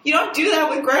 you don't do that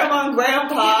with grandma and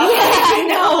grandpa. Yeah, I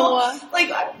know.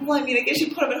 Like, I mean, I guess you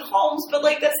put them in homes, but,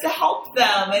 like, that's to help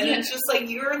them. And it's just, like,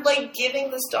 you're, like,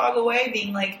 giving this dog away,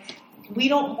 being like, we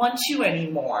don't want you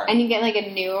anymore. And you get like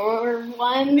a newer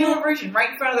one? Newer version,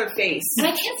 right in front of their face. And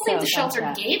I can't believe the shelter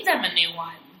gave them a new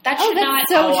one. That Oh, should that's not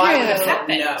so I true. would have said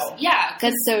happen. no. Yeah.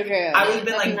 That's so true. I would have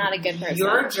been That's like, not a good person.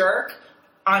 you're a jerk.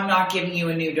 I'm not giving you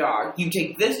a new dog. You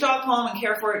take this dog home and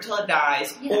care for it till it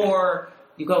dies, Yeah. or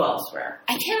you go elsewhere.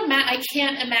 I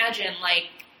can't imagine, like,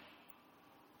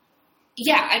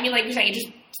 yeah, I mean, like you're saying, it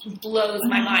just blows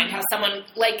my mind how someone,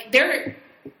 like, they're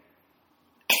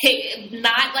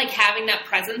not, like, having that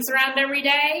presence around every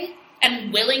day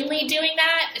and willingly doing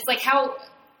that. It's like how...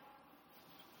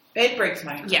 It breaks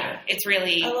my heart. Yeah, it's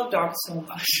really... I love dogs so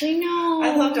much. I know.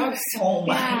 I love dogs so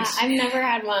much. Yeah, I've never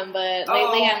had one, but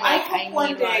lately I'm I like, hope I one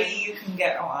need day one. you can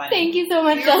get on. Thank you so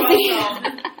much, You're Chelsea.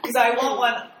 welcome. Because I want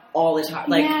one all the time.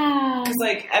 Like, yeah. because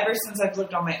like ever since I've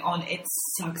lived on my own, it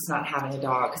sucks not having a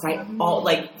dog. Because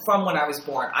like from when I was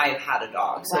born, I've had a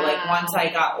dog. So like Wow. once I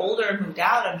got older and moved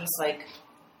out, I'm just like,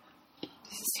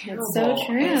 this is terrible. so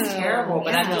true. It's terrible,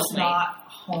 but I'm just Absolutely. not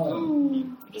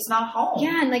home. I'm just not home.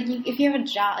 Yeah, and like if you have a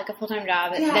job, like a full-time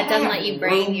job Yeah, that doesn't I let have you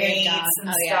bring your roommates dog. and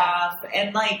Oh yeah. stuff,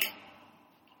 and like.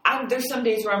 There's some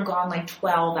days where I'm gone like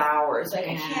 12 hours. Like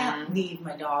I Yeah. can't leave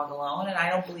my dog alone, and I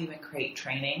don't believe in crate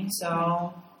training.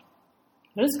 So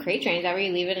What is crate training? Is that where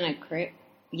you leave it in a crate?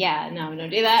 Yeah, no, don't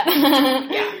do that.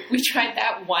 yeah, We tried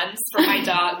that once for my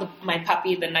dog, my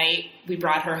puppy, the night we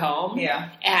brought her home. yeah.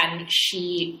 And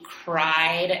she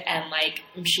cried and, like,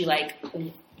 she, like,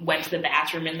 went to the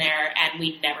bathroom in there, and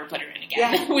we never put her in again.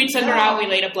 Yeah. We took her out, we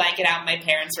laid a blanket out in my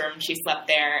parents' room, she slept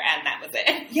there, and that was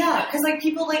it. Yeah, because like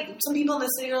people, like some people in the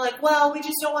city are like, well, we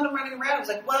just don't want them running around. It's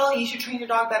like, well, you should train your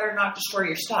dog better, not destroy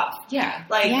your stuff. Yeah.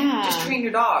 Like, Yeah. just train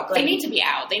your dog. Like, They need to be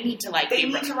out. They need to, like, they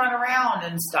be need to run around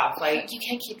and stuff. Like, you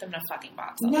can't keep them in a fucking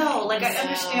box. all no, day. like I No.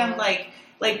 understand, like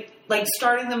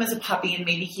starting them as a puppy and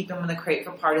maybe keep them in the crate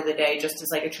for part of the day just as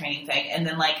like a training thing, and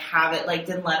then like have it like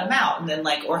then let them out, and then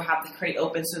like or have the crate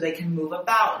open so they can move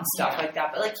about and stuff like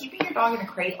that. But like keeping your dog in a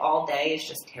crate all day is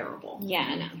just terrible.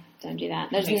 Yeah, no, don't do that.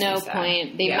 There's Makes me no sad.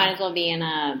 point. They Yeah. might as well be in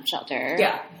a shelter.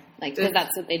 Yeah, Like, because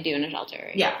that's what they do in a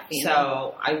shelter. yeah. You know?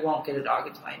 So I won't get a dog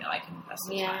until I know I can invest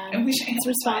the Yeah. time. And we should It's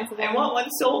responsible. I want one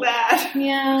so bad.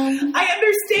 Yeah. I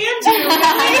understand you.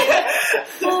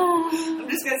 Really. I'm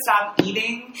just gonna stop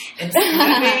eating and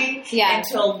sleeping Yeah.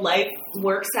 until life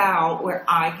works out where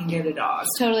I can get a dog.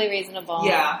 It's totally reasonable.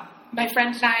 Yeah. My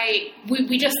friend and I,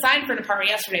 we just signed for an apartment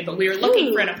yesterday, but we were looking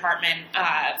Ooh. for an apartment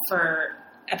for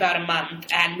about a month,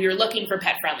 and we were looking for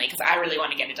pet friendly because I really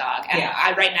want to get a dog. And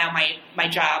Yeah. right now my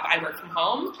job, I work from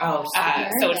home, Oh,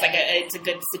 so it's like it's a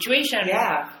good situation.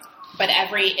 yeah. But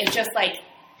it's just like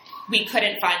we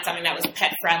couldn't find something that was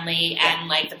pet friendly and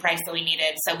like the price that we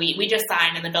needed. So we just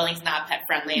signed, and the building's not pet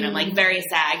friendly, and I'm like very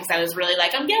sad because I was really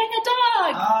like, I'm getting a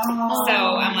dog. Oh. So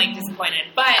I'm like disappointed,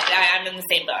 but I'm in the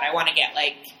same boat. I want to get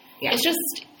like, Yeah.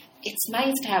 it's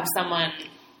nice to have someone.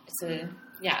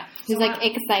 Yeah. He's like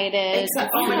excited.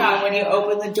 Oh my god, when you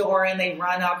open the door and they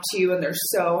run up to you and they're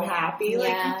so happy, like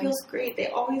Yeah. it feels great. They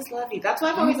always love you. That's why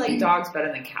I've always liked dogs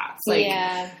better than cats. Like,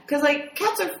 yeah. because like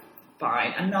cats are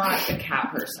fine. I'm not a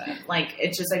cat person. Like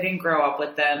it's just I didn't grow up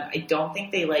with them. I don't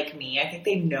think they like me. I think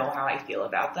they know how I feel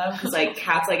about them. Because like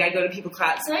cats, like I go to people's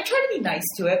cats and I try to be nice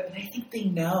to it, but I think they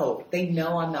know. They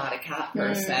know I'm not a cat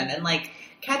person, and like.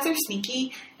 Cats are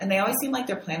sneaky, and they always seem like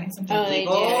they're planning something Oh, they do.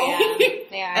 evil. Yeah.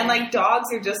 They are. And like dogs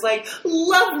are just like,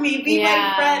 love me, be Yeah.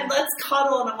 my friend, let's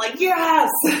cuddle. And I'm like, yes.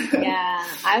 Yeah,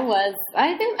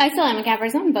 I still am a cat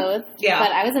person, both. Yeah.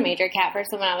 But I was a major cat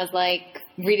person when I was like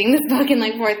reading this book in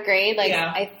like 4th grade. Like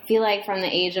Yeah. I feel like from the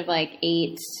age of like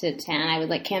 8 to 10, I was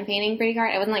like campaigning pretty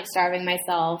hard. I wasn't like starving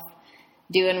myself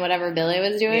doing whatever Billy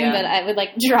was doing, Yeah. but I would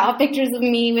like draw pictures of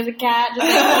me with a cat,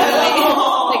 just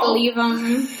like leave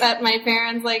them at my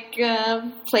parents' like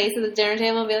place at the dinner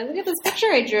table and be like, look at this picture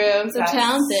I drew. I'm so That's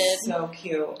talented. So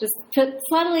cute. Just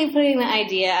subtly putting the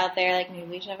idea out there, like maybe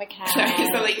we should have a cat. Sorry,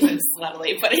 so like you said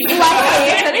slutly putting it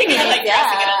Slutly putting You're it, like yeah.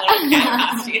 dressing in a little cat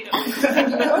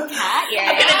costume. Little cat,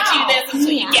 yeah. I'm gonna do this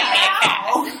until you get me a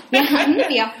cat. Yeah, I'm gonna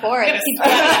be a force.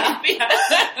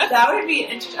 That would be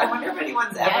interesting. I wonder if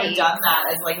anyone's ever Yikes. done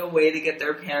that as like a way to get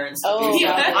their parents to Oh, do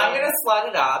something. God. I'm going to slut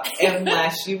it up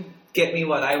unless you get me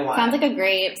what I want. Sounds like a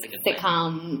great That's a good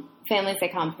sitcom, family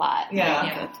sitcom plot. Yeah.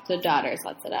 Like, the daughter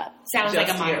sluts it up. Sounds Just like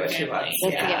a to get modern what she family. wants.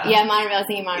 Let's Yeah. Yeah, Modern Family. I was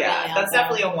thinking Modern Yeah, Family that's also.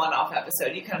 definitely a one-off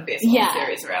episode. You can base a whole Yeah.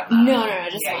 series around that. No,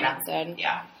 just Yeah, one yeah. episode.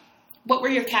 Yeah. What were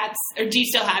your cats, or do you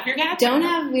still have your cats? We don't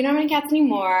have any cats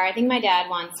anymore. I think my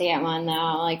dad wants to get one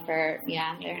though,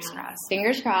 Fingers crossed.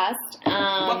 Fingers crossed.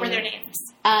 What were their names?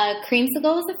 Creamsicle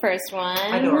was the first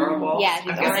one. Adorable. Yeah,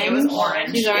 she's orange. It was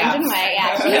orange. She's orange and white.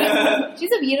 Yeah, she's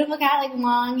a beautiful cat, like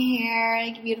long hair,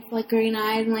 like beautiful, like green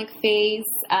eyes and like face.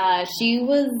 She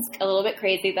was a little bit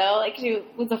crazy though. Like she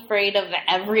was afraid of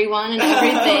everyone and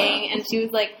everything, and she was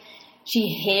like. She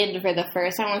hid for the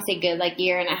first, I want to say good, like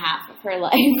year and a half of her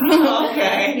life.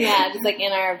 Okay. Yeah, just like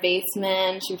in our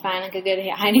basement. She would find like a good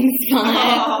hiding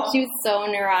spot. She was so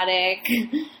neurotic.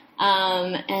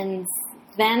 And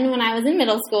then when I was in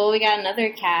middle school, we got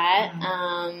another cat.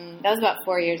 That was about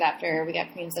 4 years after we got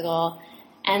Creamsicle.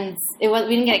 And we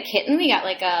didn't get a kitten, we got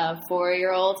like a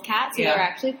 4-year-old cat. So they were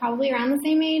actually probably around the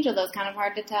same age, although it's kind of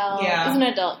hard to tell. Yeah. It was an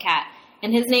adult cat.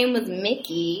 And his name was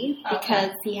Mickey because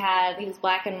he was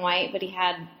black and white, but he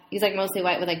was like mostly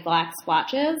white with like black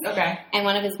splotches. Okay. And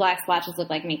one of his black splotches looked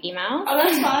like Mickey Mouse. Oh,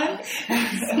 that's fun.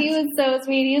 He was so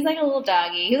sweet. He was like a little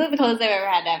doggy. He was like the closest I've ever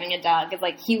had to having a dog. Cause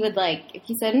like he would like, if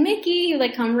he said Mickey, he would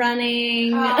like come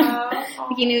running. Like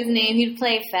he knew his name. He'd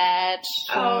play fetch.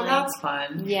 Oh, that's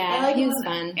fun. Yeah, he was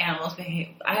fun. Animals behave.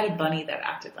 I had a bunny that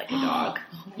acted like a dog.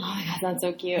 Oh my god, that's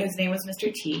so cute. His name was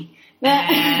Mr. T.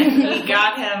 And we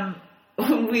got him.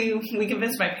 We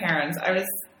convinced my parents. I want to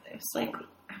say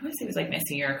it was like my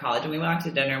senior year in college, and we went out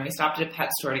to dinner and we stopped at a pet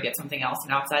store to get something else,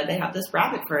 and outside they had this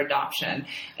rabbit for adoption,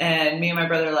 and me and my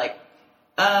brother were like,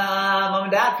 Mom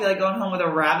and Dad feel like going home with a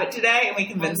rabbit today, and we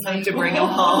convinced them to bring him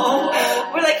home.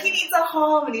 We're like, he needs a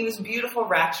home, and he was a beautiful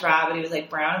Rex rabbit. He was like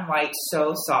brown and white,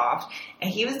 so soft,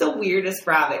 and he was the weirdest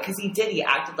rabbit because he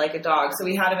acted like a dog. So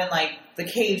we had him in like the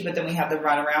cage, but then we had the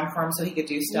run around for him so he could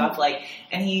do stuff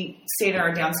and he stayed in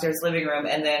our downstairs living room.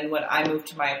 And then when I moved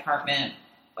to my apartment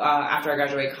after I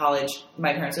graduated college,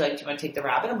 my parents were like, do you want to take the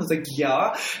rabbit? I was like,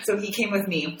 yeah. So he came with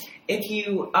me. If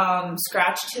you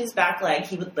scratched his back leg,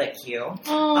 he would lick you.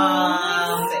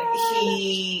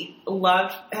 He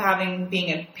loved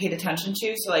being paid attention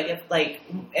to. So like if like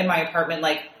in my apartment,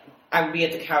 like I would be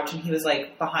at the couch and he was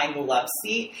like behind the love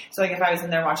seat. So like if I was in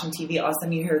there watching TV, all of a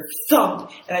sudden you hear thump,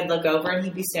 and I'd look over and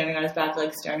he'd be standing on his back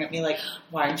leg staring at me like,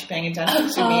 why aren't you paying attention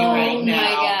to me right now? Oh my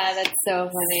god, that's so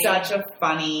funny. Such a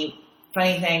funny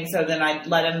thing. So then I'd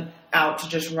let him out to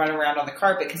just run around on the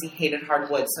carpet because he hated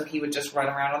hardwood. So he would just run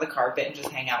around on the carpet and just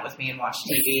hang out with me and watch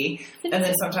TV. And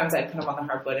then sometimes I'd put him on the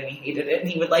hardwood and he hated it. And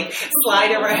he would like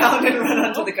slide around and run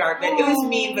onto the carpet. It was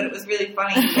mean, but it was really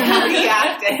funny how he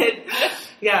acted.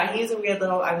 Yeah, he's a weird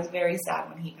I was very sad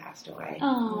when he passed away.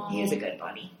 Aww. He was a good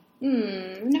bunny.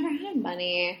 Never had a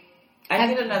bunny. I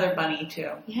did another bunny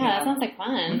too. Yeah, that sounds like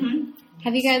fun. Mm-hmm.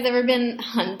 Have you guys ever been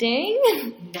hunting?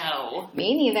 No.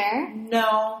 Me neither.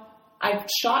 No. I've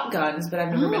shot guns, but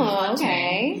I've never been hunting.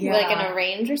 Okay. Yeah. Like in a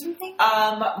range or something?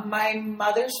 My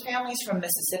mother's family's from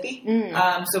Mississippi.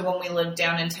 So when we lived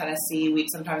down in Tennessee, we'd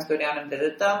sometimes go down and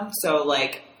visit them. So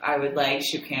like I would like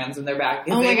shoot cans in their back.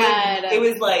 Oh my god. It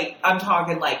was like, I'm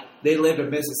talking like they lived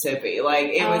in Mississippi. Like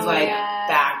it was like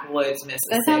backwoods Mississippi.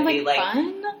 That sounds like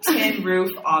fun. Tin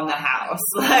roof on the house.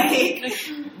 Like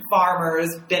farmers,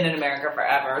 been in America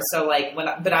forever. So like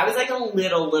but I was like a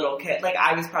little kid. Like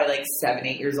I was probably like 7,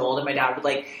 8 years old, and my dad would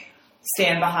like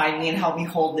stand behind me and help me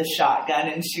hold the shotgun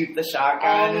and shoot the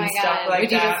shotgun and stuff like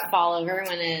Would that. you just fall over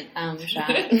when it shot?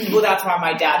 Well, that's why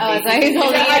my dad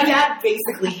my dad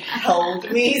basically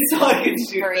held me so I could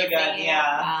shoot the gun. Yeah.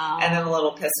 Wow. And then a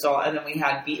little pistol, and then we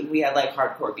had like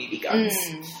hardcore BB guns.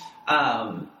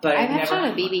 But I've never shot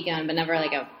a BB gun, but never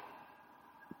like a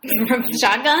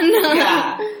shotgun.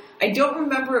 Yeah. I don't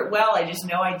remember it well. I just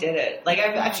know I did it. Like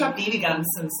I've shot BB guns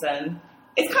since then.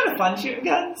 It's kind of fun shooting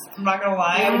guns. I'm not gonna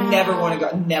lie. I would never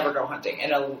go hunting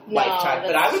in a lifetime.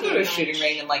 But I would go to a shooting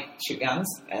range and like shoot guns.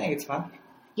 I think it's fun.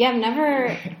 Yeah, I've never.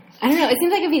 I don't know. It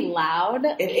seems like it'd be loud.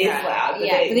 It is loud.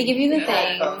 But they give you the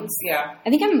things. Yeah. I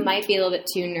think I might be a little bit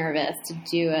too nervous to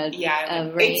do a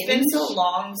range. It's been so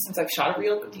long since I've shot a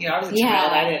real. I was a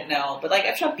child. I didn't know, but like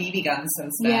I've shot BB guns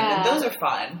since then, and those are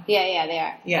fun. Yeah, they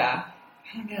are. Yeah.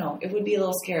 I don't know. It would be a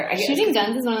little scary. Shooting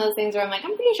guns is one of those things where I'm like,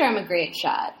 I'm pretty sure I'm a great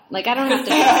shot. Like, I don't have to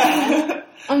be that.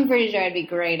 I'm pretty sure I'd be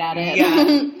great at it.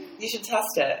 Yeah. You should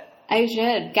test it. I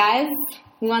should. Guys,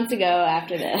 who wants to go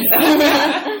after this?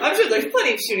 I'm sure there's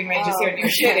plenty of shooting ranges here in New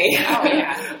York City. Oh,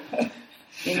 yeah.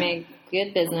 We make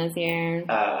good business here.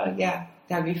 Yeah.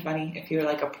 That'd be funny if you were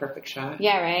like a perfect shot.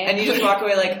 Yeah, right? And you just walk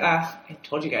away like, I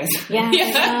told you guys. Yeah.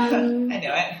 I knew it.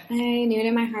 I knew it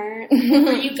in my heart.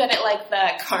 Were you good at like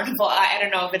the carnival? I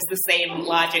don't know if it's the same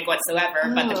logic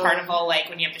whatsoever, but the carnival, like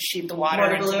when you have to shoot the water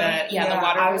into balloon? the water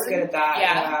balloon. I was good at that.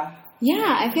 Yeah.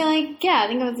 Yeah, I feel like, I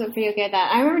think I was pretty okay at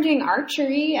that. I remember doing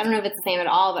archery. I don't know if it's the same at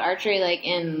all, but archery, like,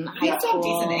 in high school. You have to have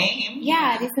decent aim.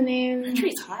 Yeah, decent aim.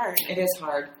 Archery's hard. It is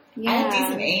hard. Yeah. I had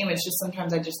decent aim. It's just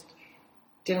sometimes I just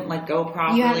didn't let go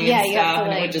properly and stuff, to,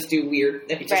 and it would just do weird.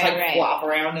 It would just flop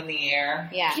around in the air.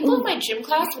 Yeah. People in my gym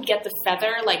class would get the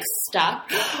feather like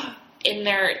stuck in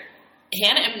their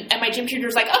hand, and my gym teacher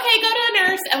was like, "Okay, go to a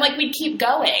nurse," and like we'd keep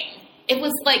going. It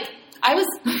was like I was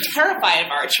terrified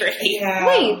of archery. Yeah.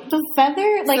 Wait, the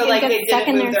feather, like, so, like they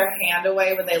didn't move their their hand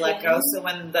away when they let go.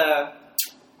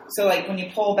 So like when you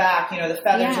pull back, the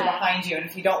feathers are behind you, and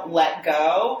if you don't let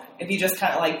go, if you just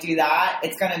kind of like do that,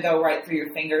 it's going to go right through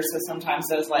your fingers. So sometimes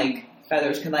those like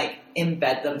feathers can like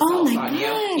embed themselves on you.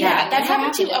 Yeah, that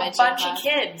happened to a bunch of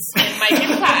kids in my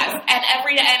gym class, and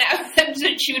every day,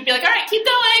 and she would be like, "All right, keep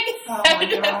going." Oh my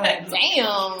God.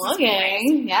 Damn. Okay.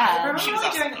 Yeah. I remember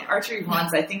only doing archery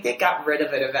once. I think they got rid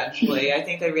of it eventually. I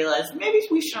think they realized maybe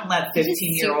we shouldn't let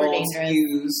 15-year-olds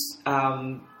use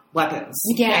weapons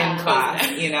in class,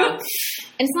 And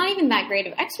it's not even that great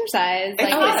of exercise. It's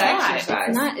not exercise.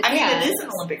 It's not, it is an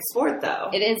Olympic sport, though.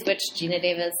 It is, which Gina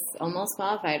Davis almost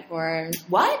qualified for.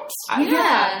 What?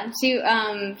 Yeah. She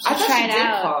I thought tried she did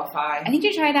out. qualify. I think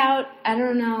she tried out. I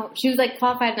don't know. She was like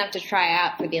qualified enough to try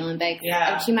out for the Olympics.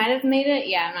 Yeah. She might have made it.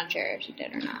 Yeah, I'm not sure if she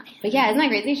did or not. But yeah, isn't that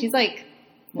crazy? She's like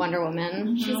Wonder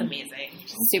Woman. She's amazing.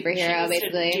 She's a superhero,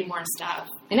 basically. To do more stuff.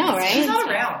 I know, right? She's not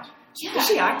around. Yeah. Does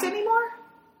she act anymore?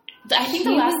 I think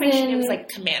the last thing she did was like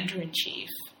Commander-in-Chief.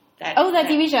 That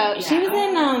TV show. Yeah. She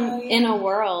was in A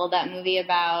World, that movie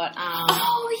about.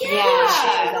 She's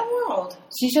in A World.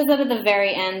 She shows up at the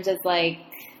very end as like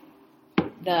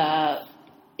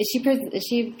Is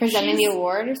she presenting the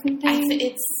award or something?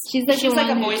 She's like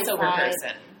a voiceover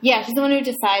person. Yeah, she's the one who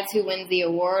decides who wins the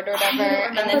award or whatever,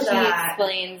 and then she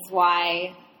explains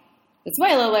why.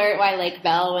 Spoiler alert! Why Lake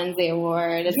Bell wins the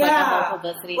award? It's like a whole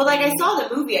publicity. Well, like I saw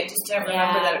the movie, I just didn't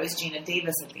remember that it was Gina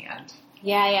Davis at the end.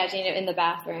 Yeah, Gina in the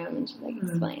bathroom, and she like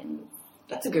explains.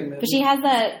 That's a good movie. But she has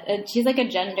she's like a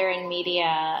gender and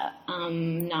media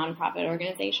nonprofit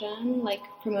organization, like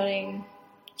promoting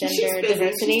gender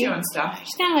diversity. She's doing stuff.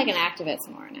 She's kind of like an activist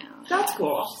more now. That's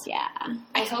cool. Yeah.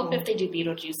 I hope if they do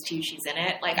Beetlejuice 2, she's in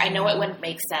it. Like, I know it wouldn't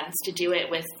make sense to do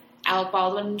it with Alec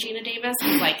Baldwin and Gina Davis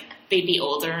because, like, they'd be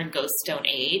older and go stone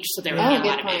age, so there would be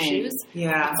a lot of issues.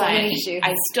 Yeah. But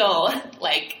I still,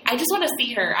 like, I just want to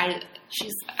see her.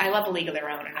 I love A League of Their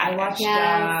Own. And I watched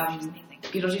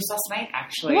Beetlejuice last night,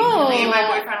 actually. Whoa. Me and my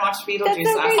boyfriend watched Beetlejuice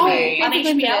so last crazy. night. On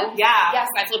HBO? Yeah. Yes,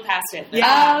 I flew past it.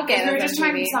 Yeah. Oh, okay. We were just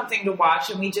trying to something to watch,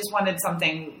 and we just wanted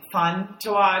something fun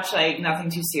to watch, like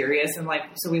nothing too serious. And like,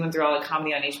 so we went through all the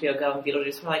comedy on HBO Go and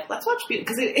Beetlejuice. We're like, let's watch Beetlejuice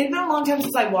because it's been a long time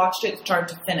since I watched it start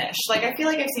to finish. Like, I feel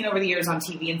like I've seen over the years on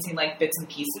TV and seen like bits and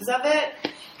pieces of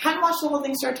it. Hadn't watched the whole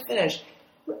thing start to finish.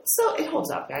 So it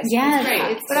holds up, guys. Yeah, it's great.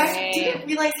 it's but great. I didn't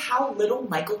realize how little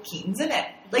Michael Keaton's in it.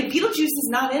 Like, Beetlejuice is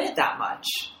not in it that much.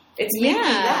 It's mainly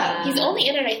them. He's only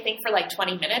in it, I think, for like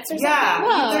 20 minutes or something. Yeah,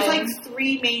 Whoa. there's like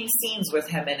 3 main scenes with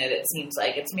him in it, it seems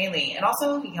like. It's mainly, and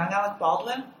also young Alec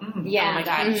Baldwin. Yeah. Oh my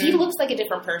God. He looks like a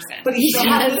different person. But he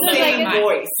still has the same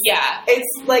voice. Yeah.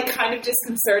 It's like kind of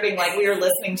disconcerting. Like we were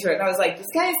listening to it and I was like, this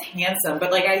guy's handsome,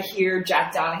 but like I hear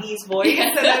Jack Donaghy's voice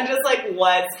and I'm just like,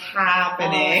 what's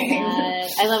happening? Oh my God.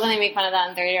 I love when they make fun of that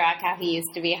on 30 Rock, how he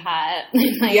used to be hot.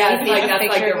 Like, yeah, it's like that's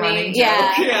like a running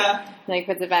joke. Yeah. Like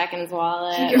puts it back in his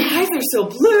wallet. Your eyes are so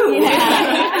blue.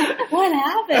 Yeah. What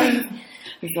happened?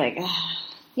 He's like,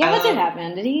 yeah, what did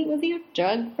happen? Was he a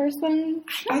drug person?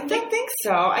 I don't think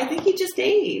so. I think he just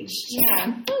aged.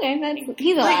 Yeah. Okay,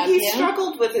 he's allowed like, he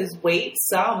struggled with his weight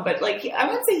some, but like I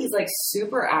wouldn't say he's like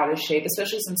super out of shape,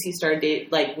 especially since he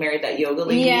started married that yoga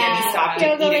lady and he stopped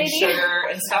eating sugar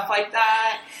and stuff like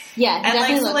that. Yeah, and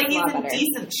like so like he's in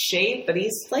decent shape, but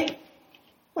he's like,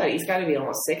 he's got to be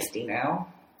almost 60 now.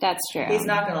 That's true. He's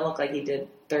not going to look like he did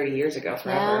 30 years ago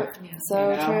forever. Yeah.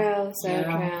 So true. So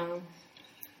true.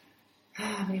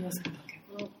 But he was good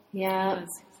looking. Yeah. He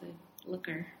was a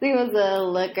looker. He was a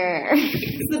looker.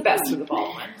 He's the best of the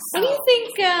Baldwins. What do you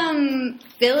think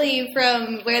Billy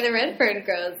from Where the Red Fern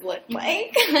Grows looked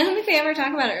like? I don't think we ever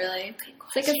talk about it really.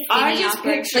 It's like a skinny,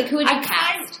 awkward. Like, who would you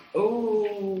cast?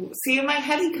 Oh, see, in my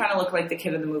head, he kind of looked like the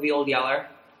kid in the movie Old Yeller.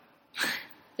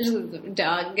 Just a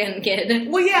dog and kid.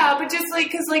 Well, yeah, but just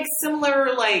like, cause like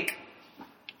similar, like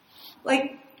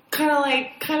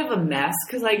kind of a mess.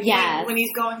 Cause like when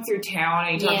he's going through town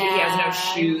and he talks like he has no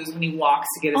shoes when he walks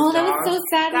to get his dog. That was so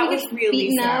sad. That he was gets really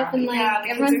beaten sad. up and like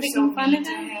everyone's making fun of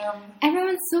him.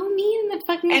 Everyone's so mean in the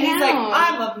fucking and town. he's like,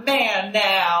 I'm a man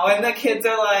now, and the kids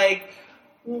are like,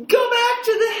 go back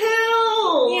to the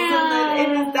hills. Yeah.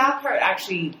 And that part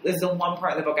actually is the one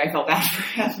part of the book I felt bad for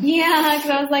him. Yeah, because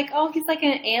I was like, oh, he's like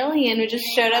an alien who just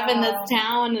showed up in this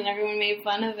town and everyone made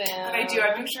fun of him. And I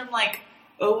picture him like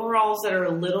overalls that are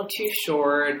a little too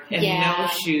short and no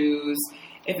shoes.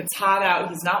 If it's hot out,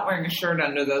 he's not wearing a shirt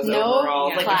under those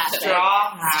overalls. Like a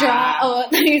straw hat. Straw. Oh,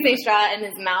 you say straw in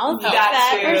his mouth?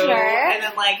 That too. For sure. And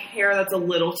then like hair that's a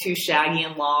little too shaggy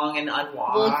and long and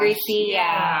unwashed. A little greasy,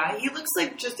 yeah. He looks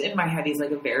like, just in my head, he's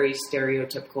like a very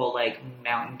stereotypical like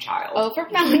mountain child. Oh, for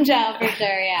mountain child, for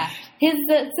sure, yeah. His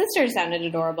sisters sounded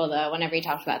adorable though. Whenever he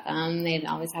talked about them, they'd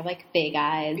always have like big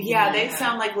eyes. Yeah, they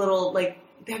sound like little like.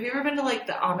 Have you ever been to like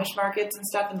the Amish markets and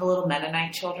stuff and the little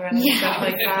Mennonite children and stuff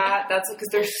like that? That's because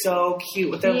they're so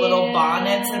cute with their little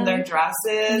bonnets and their dresses.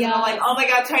 Yeah. And I'm like, oh my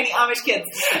god, tiny Amish kids.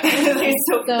 They're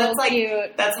so that's like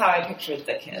cute. That's how I pictured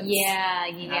the kids.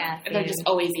 Yeah. And they're just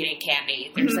always eating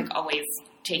candy. They're just like always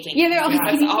taking. Yeah, they're always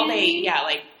that's all they. Yeah,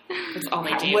 like that's all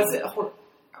they do. Was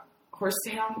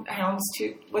it hounds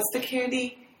too? What's the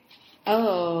candy?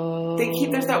 Oh,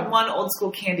 there's that one old school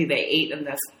candy they ate in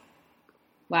this.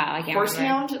 Wow, I can't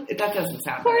Horsehound? remember. That doesn't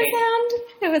sound Horsehound? right.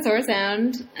 It was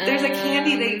Horsehound. There's a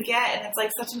candy they get, and it's like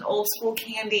such an old school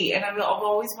candy, and I've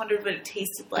always wondered what it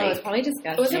tasted like. Oh, it's probably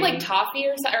disgusting. Was it like toffee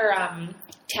or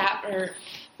tap or?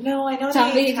 No, I know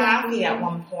toffee they ate taffy at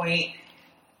one point.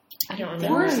 I don't remember.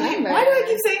 Horsehound. Why do I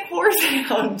keep saying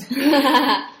horsehound?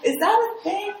 Is that a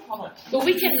thing? Hold on. Well,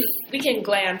 we can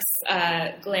glance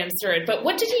through it. But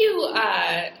what did you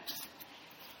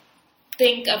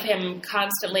think of him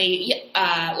constantly,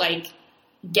 like,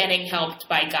 getting helped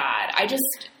by God?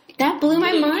 That blew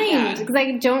my mind, because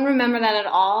I don't remember that at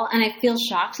all, and I feel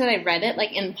shocked that I read it,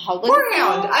 like, in public.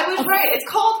 Whorehound! I was right. It's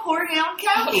called Whorehound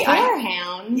County.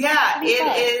 Whorehound? Yeah,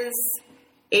 it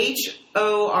is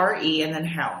Hore and then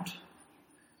hound.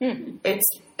 It's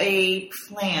a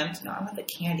plant. No, not the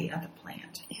candy, not the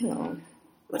plant. Ew.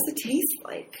 What's it taste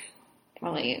like?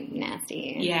 Probably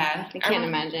nasty. Yeah. I can't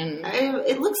imagine.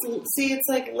 It looks, it's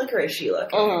like licorice-y looking.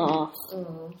 Oh.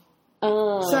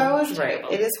 So I was right.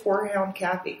 It is Whorehound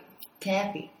Kathy? What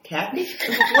am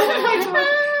I doing?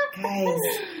 Guys.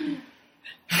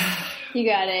 You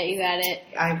got it.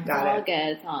 I've got it.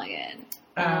 It's all good.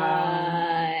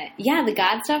 Yeah, the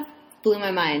God stuff blew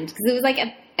my mind. Because it was like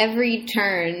at every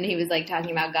turn he was like talking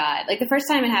about God. Like the first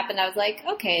time it happened, I was like,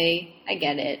 okay, I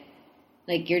get it.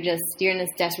 Like, you're in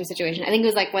this desperate situation. I think it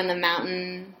was, like, when the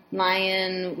mountain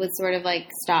lion was sort of, like,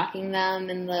 stalking them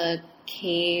in the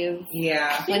cave.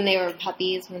 Yeah. When they were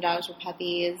puppies, when the dogs were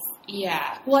puppies.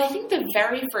 Yeah. Well, I think the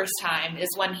very first time is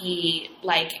when he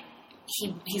wants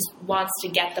to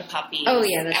get the puppies. Oh,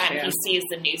 yeah, that's true. And he sees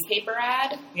the newspaper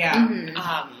ad. Yeah. Mm-hmm.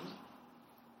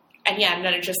 And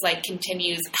then it just, like,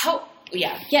 continues.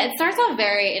 Yeah, it starts off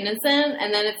very innocent,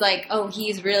 and then it's like, oh,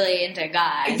 he's really into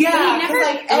God. Yeah, because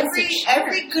like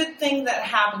every good thing that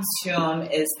happens to him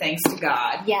is thanks to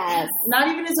God. Yes. Not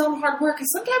even his own hard work,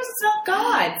 because sometimes it's not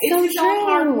God. It's so his true. own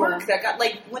hard work that got,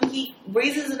 like, when he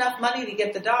raises enough money to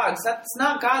get the dogs, that's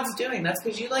not God's doing. That's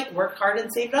because you, like, worked hard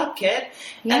and saved up, kid.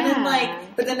 Yeah. And then,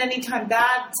 like, but then anytime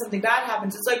something bad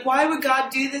happens, it's like, why would God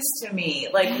do this to me?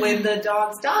 Like, when the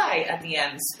dogs die at the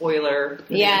end, spoiler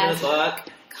for the end of the book.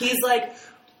 He's like,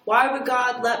 why would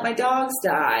God let my dogs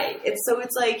die? It's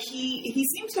like he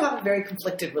seems to have a very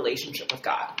conflicted relationship with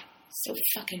God. So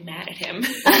fucking mad at him.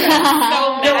 So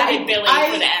mad at Billy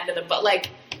for the end of the book.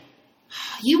 Like,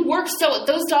 you worked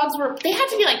those dogs they had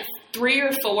to be like 3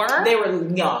 or 4. They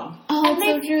were young. Oh, and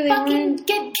they true. fucking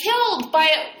get killed by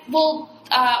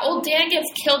old Dan gets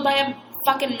killed by a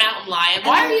fucking mountain lion.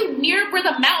 Why are you near where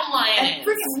the mountain lion is? And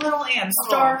freaking little Anne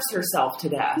starves herself to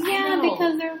death. Yeah,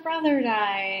 because their brother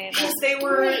died. Because they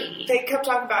kept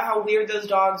talking about how weird those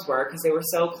dogs were because they were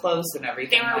so close and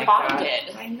everything. They were like bonded.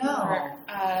 That. I know.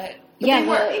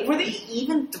 Were they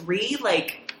even 3?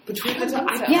 Like between the time?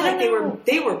 I feel like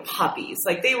they were puppies.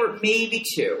 Like they were maybe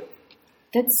 2.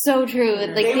 That's so true.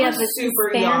 Like, the super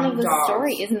span young of the dogs.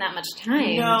 story isn't that much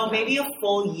time. No, maybe a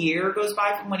full year goes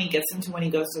by from when he gets into when he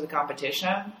goes to the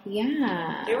competition.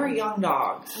 Yeah. They were young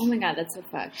dogs. Oh my god, that's so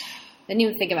fucked. I didn't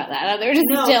even think about that. They were just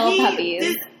still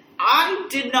puppies. I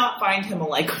did not find him a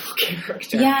likable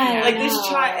character. Yeah, like this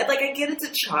child. Like I get it's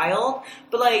a child,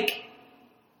 but like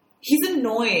he's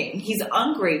annoying. He's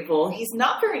ungrateful. He's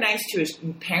not very nice to his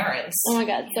parents. Oh my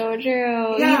god, so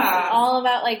true. Yeah. He's all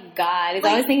about like God. He's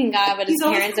always thinking God, but his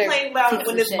parents are. He's always complaining about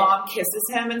when his mom kisses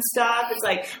him and stuff. It's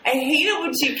like, I hate it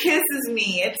when she kisses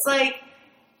me. It's like,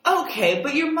 okay,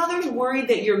 but your mother's worried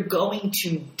that you're going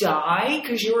to die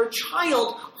because you're a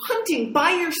child hunting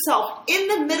by yourself in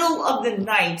the middle of the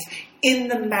night in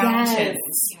the mountains.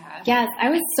 Yes, I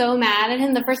was so mad at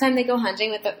him the first time they go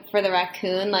hunting for the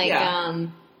raccoon.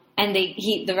 And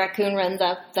the raccoon runs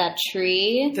up that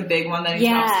tree. The big one that he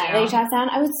chops down. Yeah, they chops down.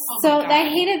 I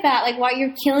hated that. Like, why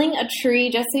you're killing a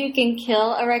tree just so you can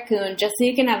kill a raccoon, just so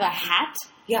you can have a hat?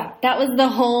 Yeah. That was the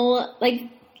whole, like,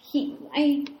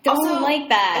 I don't like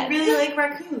that. I really like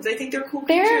raccoons. I think they're cool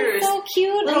creatures. They're so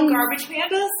cute. Little garbage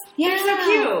pandas? Yeah. They're so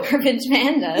cute. Garbage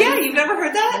pandas. Yeah, you've never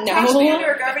heard that? No. Trash panda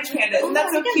or garbage panda. Isn't that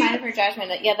so I cute? might have heard trash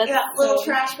panda. Yeah, that's little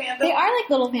trash panda. They are like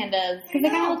little pandas. Because they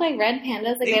kind of look like red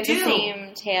pandas. Like they have the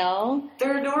same tail.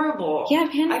 They're adorable. Yeah,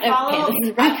 raccoons are I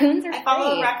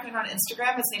follow great. a raccoon on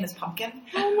Instagram. His name is Pumpkin.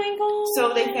 Oh my god.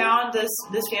 So they found this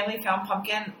family found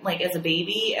Pumpkin like as a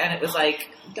baby, and it was like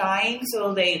dying,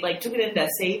 so they like took it in to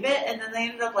save it, and then they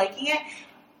ended up liking it.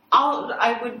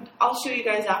 I'll show you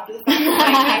guys after the fact.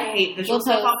 I hate visual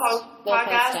stuff on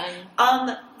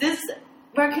podcast. This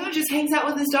raccoon just hangs out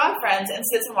with his dog friends and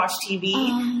sits and watches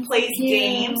TV, plays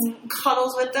games,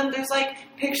 cuddles with them. There's like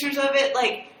pictures of it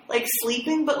like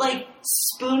sleeping, but like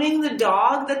spooning the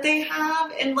dog that they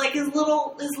have, and like his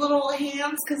little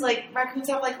hands, because like raccoons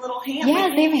have like little hands. Yeah,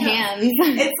 like, they have hands.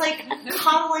 It's like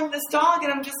cuddling this dog,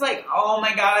 and I'm just like, oh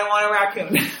my god, I want a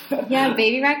raccoon. Yeah,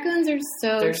 baby raccoons are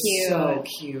They're cute. so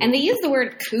cute. And they use the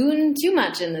word coon too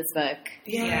much in this book.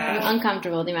 Yeah. I'm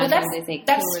uncomfortable the amount of times they say coon.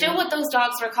 That's still what those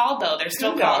dogs were called, though. They're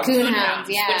still called coon hounds.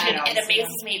 Yeah. Which it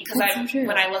amazes me, because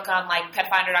when I look on like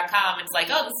petfinder.com, it's like,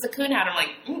 oh, this is a coon hound. I'm like,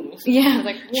 ooh. Yeah,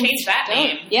 like change that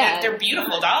name. Yeah. They're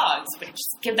beautiful dogs, but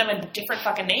just give them a different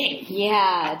fucking name.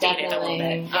 Yeah, Update it a little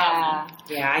definitely.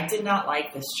 bit. Yeah. I did not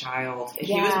like this child.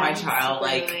 He was my child.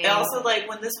 Like, and also like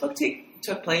when this book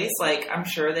took place, like I'm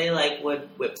sure they like would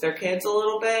whip their kids a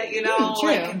little bit, you know,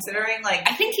 like considering like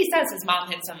I think he says his mom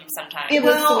hits him sometimes. It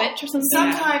was switch or something.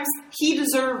 Sometimes he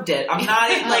deserved it. I'm not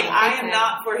like I am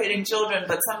not for hitting children,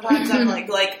 but sometimes I'm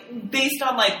like based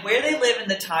on like where they live in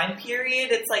the time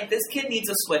period, it's like this kid needs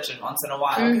a switching once in a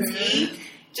while because he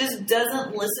just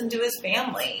doesn't listen to his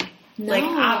family. No. Like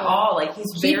at all. Like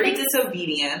he's very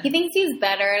disobedient. He thinks he's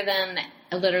better than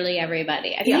literally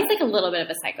everybody. I think he's like a little bit of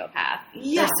a psychopath.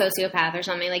 Or sociopath or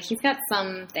something. Like he's got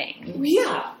something.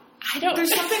 Yeah.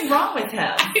 There's something wrong with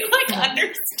him. I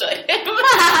understood him. So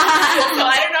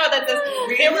I don't know that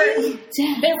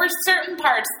there were certain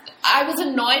parts I was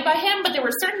annoyed by him, but there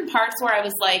were certain parts where I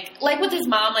was like with his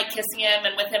mom, like kissing him,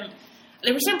 and with him,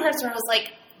 there were certain parts where I was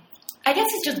like, I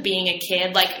guess he's just being a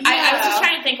kid. Like I was just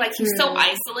trying to think, like he's so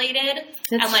isolated,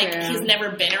 and like he's never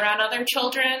been around other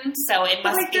children, so it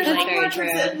must be there's like one part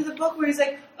towards the end of the book where he's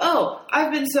like, "Oh,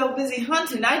 I've been so busy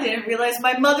hunting, I didn't realize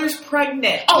my mother's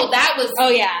pregnant." Oh, that was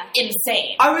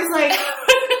insane. I was like.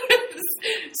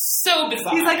 So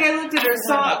bizarre. He's like, I looked at her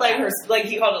soft,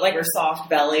 he called it like her soft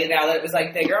belly. Now that it was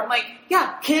like bigger, I'm like,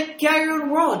 yeah, kid, get out of your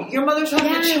own world. Your mother's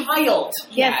having a child.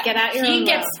 Yes, get out your own world. He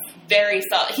gets very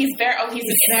self. He's very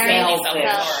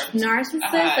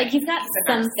narcissist. Like he's got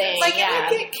something. Like I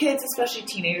get kids, especially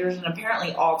teenagers, and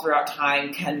apparently all throughout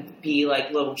time can be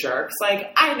like little jerks.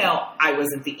 Like I know I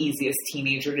wasn't the easiest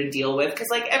teenager to deal with because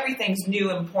like everything's new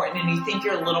and important, and you think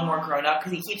you're a little more grown up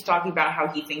because he keeps talking about how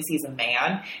he thinks he's a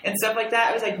man and stuff like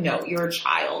that. I was like, no, you're a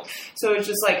child. So it's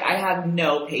just like I have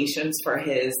no patience for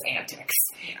his antics.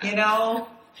 You know,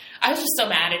 I was just so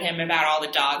mad at him about all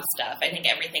the dog stuff. I think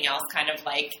everything else kind of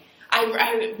like. I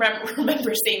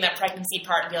remember seeing that pregnancy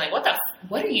part and being like,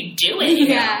 what are you doing?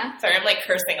 Yeah. Sorry, I'm like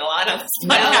cursing a lot on this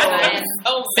podcast.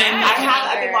 I'm so mad.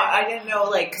 I didn't know,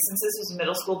 like, since this was a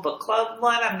middle school book club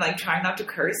one, I'm like trying not to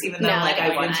curse, even though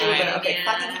I want to, but okay,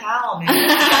 fucking hell, man.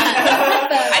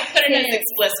 I put it as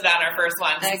explicit on our first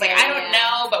one. So it's like, I don't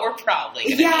know, but we're probably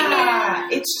going to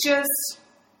be. It's just...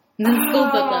 Middle school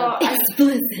book club.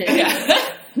 Explicit.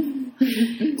 Yeah.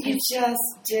 I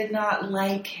just did not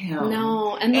like him.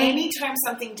 No. And anytime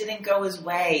something didn't go his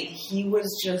way, he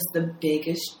was just the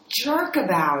biggest jerk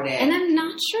about it. And I'm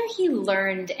not sure he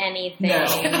learned anything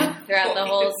throughout the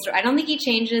whole story. I don't think he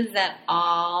changes at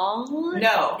all.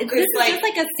 No. This is just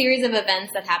like a series of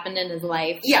events that happened in his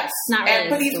life. Yes. It's not really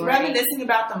but he's reminiscing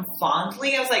about them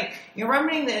fondly. I was like, you're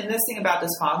reminiscing about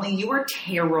this fondly? You were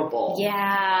terrible.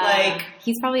 Yeah. Like,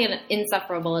 he's probably an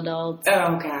insufferable adult.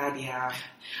 Oh, God, yeah.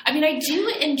 I mean, I do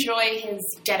enjoy his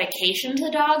dedication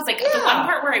to dogs. Like, the one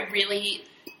part where I really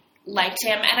liked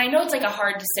him, and I know it's like a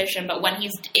hard decision, but when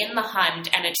he's in the hunt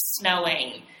and it's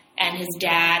snowing and his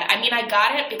dad, I mean, I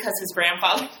got it because his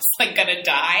grandfather was like gonna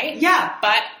die. Yeah.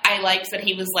 But I liked that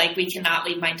he was like, we cannot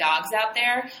leave my dogs out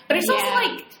there. But it's also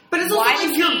like, but it's also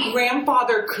like your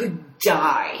grandfather could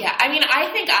die. Yeah, I mean,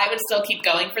 I think I would still keep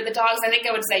going for the dogs. I think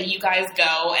I would say, you guys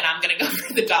go, and I'm going to go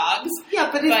for the dogs. Yeah,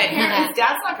 but his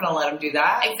dad's not going to let him do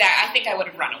that. Exactly. I think I would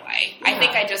have run away. Yeah. I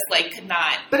think I just, like, could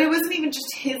not. But it wasn't even just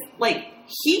his, like,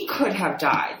 he could have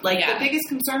died. Like, the biggest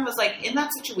concern was, like, in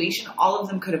that situation, all of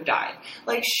them could have died.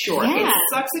 Like, sure, it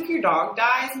sucks if your dog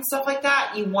dies and stuff like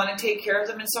that. You want to take care of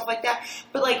them and stuff like that.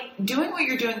 But, like, doing what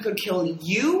you're doing could kill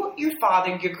you, your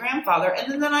father, your grandfather,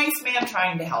 and then the nice man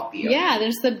trying to help you. Yeah,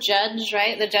 there's the judge,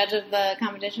 right? The judge of the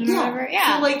competition or whatever.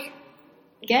 Yeah. So, like,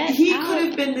 he could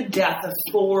have been the death of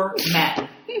 4 men.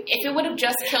 If it would have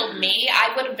just killed me,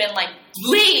 I would have been like,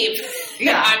 leave!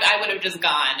 Yeah. I would have just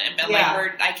gone and been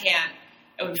like, I can't.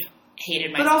 I would have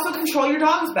hated myself. But also control your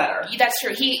dogs better. That's true.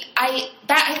 I think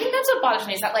that's what bothers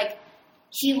me, is that, like,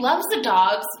 he loves the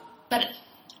dogs, but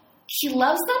he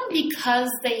loves them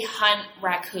because they hunt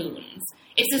raccoons.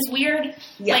 It's this weird,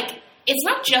 like, it's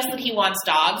not just that he wants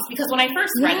dogs, because when I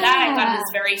first read that, I thought it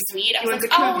was very sweet. I was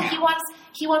like,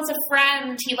 he wants a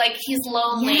friend. He's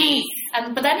lonely.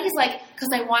 Yes. But then he's like, because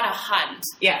I want to hunt.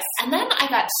 Yes. And then I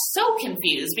got so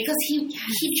confused, because he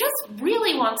just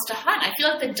really wants to hunt. I feel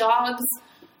like the dogs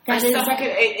that is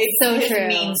so his true.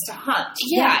 means to hunt.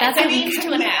 Yeah, that's a means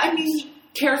to an end. I mean, he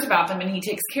cares about them and he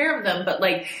takes care of them, but,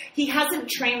 like, he's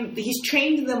trained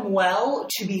them well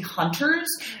to be hunters,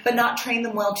 but not trained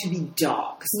them well to be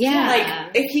dogs. Yeah. Like,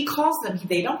 if he calls them,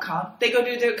 they don't come. They go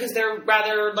do their, because they're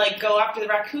rather, like, go after the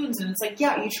raccoons, and it's like,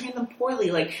 yeah, you train them poorly.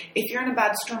 Like, if you're in a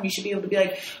bad storm, you should be able to be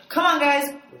like, come on,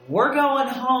 guys, we're going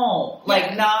home.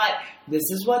 Like, not, this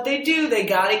is what they do. They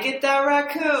got to get that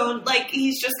raccoon. Like,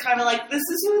 he's just kind of like, this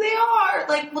is who they are.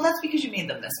 Like, well, that's because you made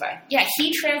them this way. Yeah,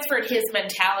 he transferred his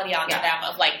mentality onto them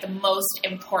of, like, the most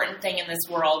important thing in this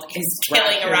world is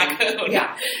killing a raccoon.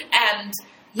 Yeah. And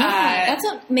that's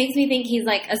what makes me think he's,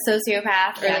 like, a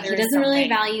sociopath, or like, he doesn't really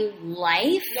value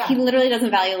life. Yeah. He literally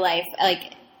doesn't value life.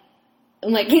 Like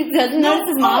he doesn't notice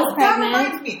his mom's pregnant. That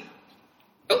reminds me.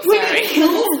 When he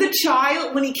kills the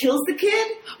child, when he kills the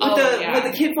kid, when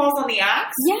the kid falls on the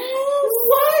axe. Yes.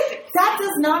 What? That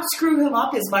does not screw him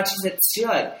up as much as it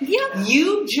should. Yeah.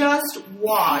 You just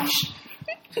watch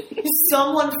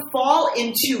someone fall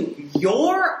into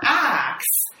your axe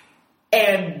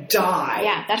and die.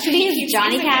 Yeah, that should be his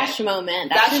Johnny Cash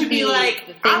moment. That should be like,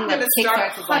 the thing I'm going that to start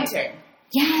kickstarts his life. hunting.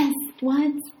 Yes.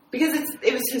 What? Because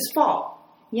it was his fault.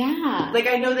 Yeah. Like,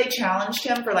 I know they challenged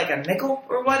him for, like, a nickel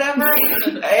or whatever.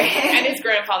 And his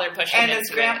grandfather pushed him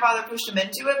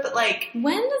into it. But, like...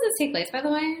 When does this take place, by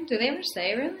the way? Do they ever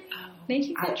say, really?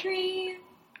 19th century?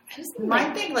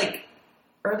 Might think, like,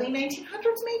 early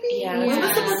 1900s, maybe? Yeah. When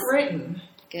was the book written?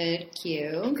 Good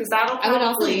cue. Because that'll probably... I would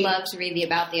also love to read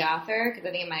about the author, because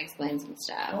I think it might explain some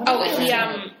stuff.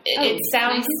 It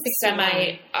sounds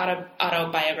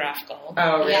semi-autobiographical.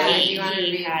 Oh, really? Yeah,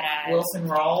 He had Wilson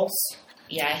Rawls?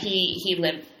 Yeah, he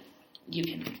lived.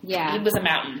 Yeah. He was a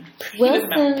mountain.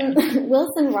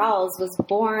 Wilson Rawls was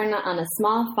born on a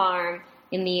small farm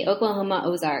in the Oklahoma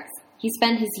Ozarks. He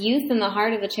spent his youth in the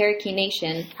heart of the Cherokee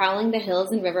Nation, prowling the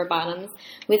hills and river bottoms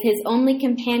with his only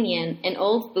companion, an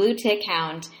old blue tick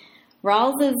hound.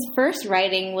 Rawls's first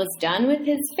writing was done with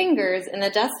his fingers in the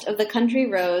dust of the country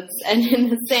roads and in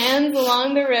the sands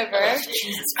along the river,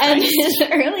 and his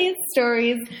earliest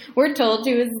stories were told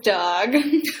to his dog.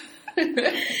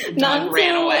 Dog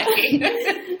ran away.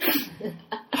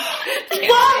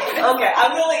 What? Okay,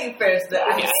 I'm going to let you finish that.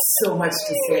 I have so much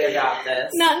to say about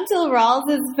this. Not until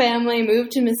Rawls's family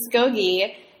moved to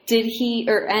Muskogee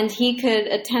and he could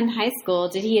attend high school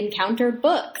did he encounter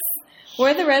books.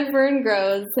 Where the Red Fern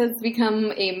Grows has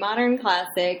become a modern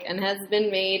classic and has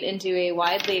been made into a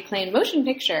widely acclaimed motion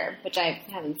picture, which I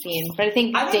haven't seen, but I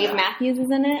think Dave Matthews is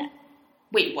in it.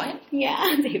 Wait, what?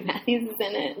 Yeah, Dave Matthews is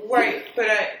in it. Right, but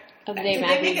Did they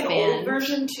make an old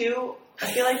version too? I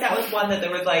feel like that was one that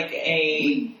there was like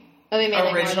a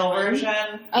original version.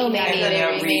 Oh, maybe they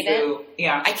remade it.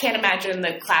 Yeah, I can't imagine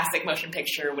the classic motion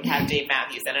picture would have Dave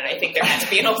Matthews in it. I think there has to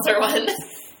be an older one.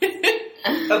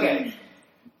 Okay.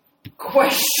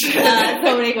 Question.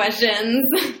 So many questions.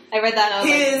 I read that and I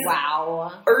was like,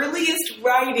 wow. Earliest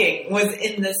writing was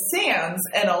in the sands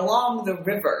and along the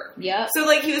river. Yep. So,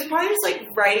 like, he was probably just, like,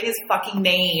 writing his fucking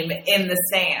name in the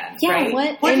sand, yeah, right?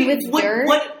 What? And with dirt?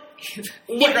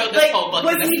 He wrote this whole book.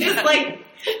 Was he just, like...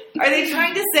 Are they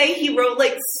trying to say he wrote,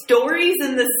 like, stories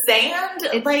in the sand?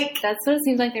 That's what it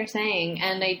seems like they're saying,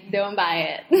 and I don't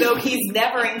buy it. So he's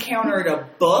never encountered a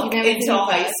book until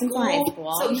high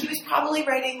school. So he was probably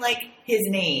writing, like, his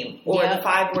name or the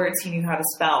 5 words he knew how to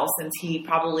spell, since he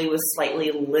probably was slightly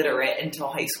illiterate until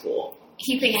high school.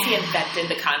 he thinks he invented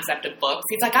the concept of books.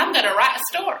 He's like, I'm going to write a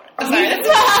story. I'm sorry,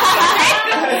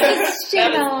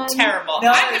 that was terrible.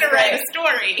 No, I'm going to write a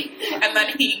story. And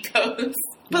then he goes...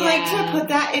 But, like, to put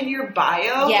that in your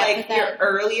bio, like, your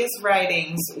earliest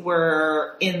writings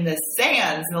were in the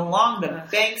sands and along the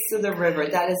banks of the river.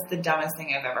 That is the dumbest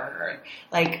thing I've ever heard.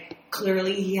 Like,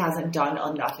 clearly he hasn't done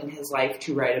enough in his life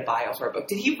to write a bio for a book.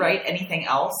 Did he write anything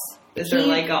else? Is there,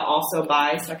 like, a also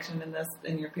by section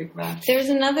in your paperback? There's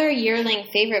another yearling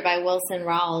favorite by Wilson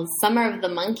Rawls, Summer of the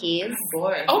Monkeys. Oh,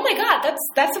 boy. Oh, my God.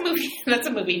 That's a movie. That's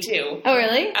a movie, too. Oh,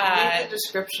 really? Read the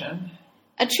description.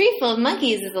 A tree full of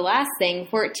monkeys is the last thing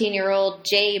 14-year-old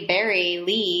Jay Barry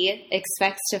Lee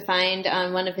expects to find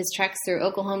on one of his treks through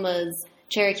Oklahoma's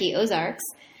Cherokee Ozarks.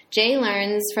 Jay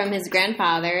learns from his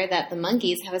grandfather that the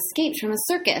monkeys have escaped from a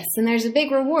circus, and there's a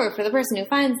big reward for the person who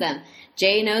finds them.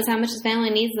 Jay knows how much his family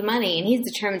needs the money, and he's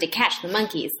determined to catch the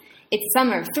monkeys. It's a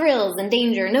summer of thrills and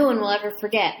danger no one will ever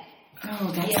forget.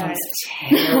 Oh, that sounds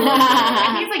terrible.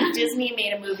 I think like Disney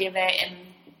made a movie of it in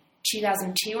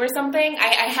 2002 or something.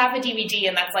 I have a DVD,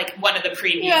 and that's like one of the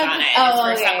previews on it. It's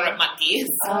for Summer of Monkeys.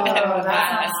 Oh,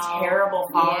 that sounds terrible.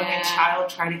 Following a child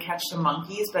trying to catch the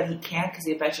monkeys, but he can't because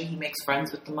eventually he makes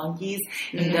friends with the monkeys,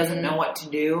 and he doesn't know what to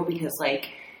do because, like,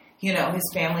 you know, his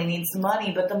family needs the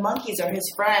money, but the monkeys are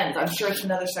his friends. I'm sure it's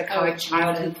another psychotic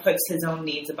child who puts his own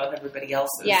needs above everybody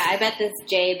else's. Yeah, I bet this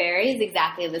Jay Barry is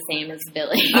exactly the same as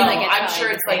Billy. Oh, I'm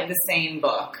sure it's like the same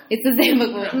book. It's the same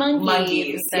book with monkeys.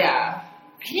 Monkeys, yeah.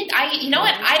 You know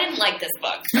what? I didn't like this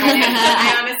book.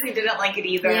 I honestly didn't like it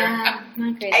either. Yeah,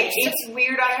 not crazy. It's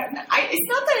weird. It's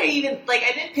not that I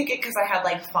didn't pick it because I had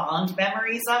like fond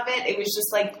memories of it. It was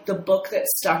just like the book that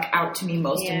stuck out to me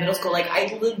most in middle school. Like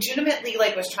I legitimately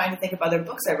like was trying to think of other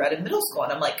books I read in middle school,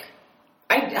 and I'm like,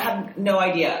 I have no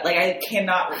idea. Like I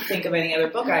cannot think of any other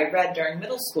book I read during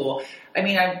middle school. I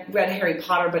mean, I read Harry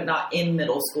Potter, but not in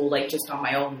middle school, like just on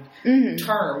my own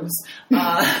terms.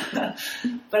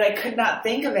 But I could not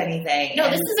think of anything. No,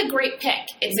 this is a great pick.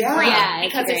 It's a great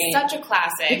because it's such a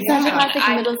classic. It's such a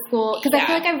classic middle school. Because I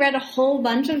feel like I read a whole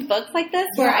bunch of books like this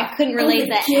where I couldn't relate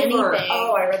to anything.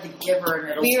 Oh, I read The Giver in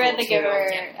middle school. We read The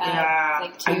Giver.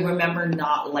 I remember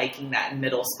not liking that in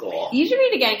middle school. You should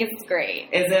read it again because it's great.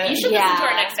 Is it? You should listen to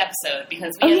our next episode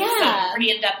because we have some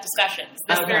pretty in-depth discussions.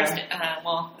 This Thursday,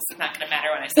 this is not going to matter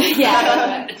when I say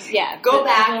it. Go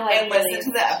back and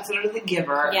listen to the episode of The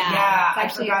Giver. Yeah, I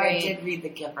forgot I did read The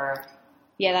Giver.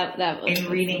 Yeah, that was in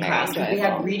reading class. We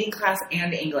had reading class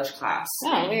and English class.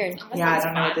 Oh, weird. Yeah, I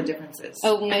don't know what the difference is.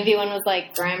 Oh, maybe one was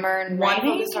like grammar and writing?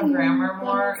 One focused on grammar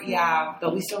more. Yeah,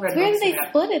 but we still read books. Where did they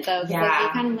split it though? Yeah. Like, you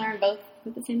kind of learn both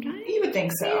at the same time? You would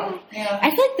think so. Yeah. I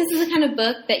feel like this is the kind of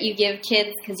book that you give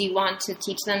kids because you want to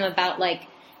teach them about like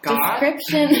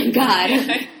description. God.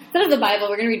 Instead of the Bible,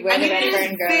 we're going to read Where the Red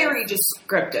Fern Grows. It's very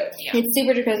descriptive. Yeah. It's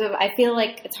super descriptive. I feel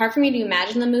like it's hard for me to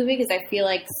imagine the movie because I feel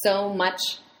like so much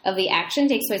of the action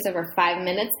takes place over 5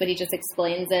 minutes, but he just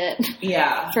explains it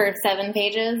for 7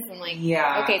 pages. I'm like,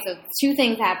 okay, so 2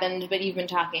 things happened, but you've been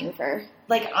talking for...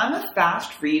 Like, I'm a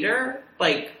fast reader,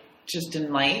 like, just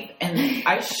in life, and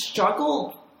I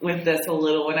struggled with this a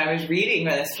little when I was reading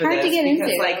this for this.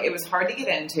 Because, like, it was hard to get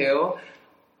into.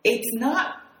 It's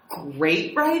not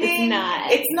great writing.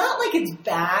 It's not like it's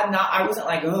bad. I wasn't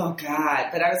like, oh, God.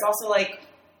 But I was also like...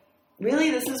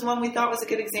 Really, this is one we thought was a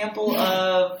good example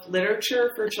of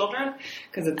literature for children?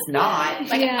 Because it's not.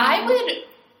 Like, I would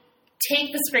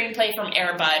take the screenplay from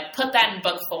Air Bud, put that in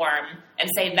book form, and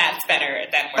say that's better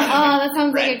than Where the that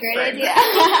sounds like a great idea.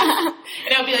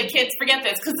 And I would be like, kids, forget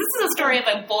this. Because this is a story of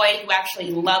a boy who actually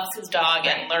loves his dog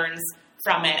and learns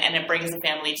from it, and it brings a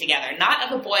family together.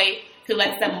 Not of a boy who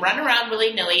lets them run around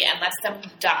willy-nilly and lets them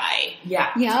die. Yeah.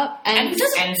 Yep. And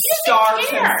starves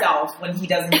himself when he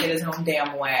doesn't get his own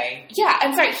damn way. Yeah,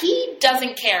 I'm sorry. He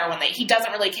doesn't care he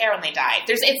doesn't really care when they die.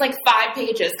 It's like 5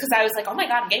 pages because I was like, oh my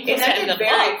God, I'm getting close to the end of the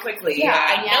very book. Quickly. Yeah,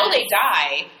 I know they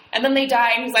die. And then they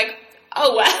die and he's like,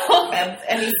 oh well.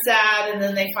 And he's sad, and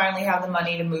then they finally have the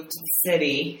money to move to the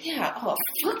city. Yeah. Oh,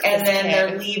 fuck. And then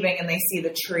they're leaving, and they see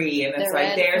the tree, and it's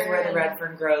like, there's where the red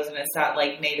fern grows, and it's that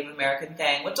like Native American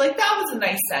thing, which like that was a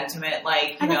nice sentiment,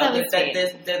 like you know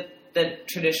the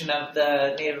tradition of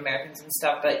the Native Americans and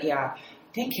stuff. But yeah,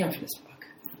 didn't care for this book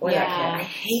or that kid. I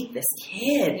hate this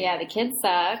kid. Yeah, the kid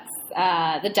sucks.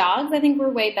 The dogs, I think, were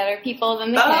way better people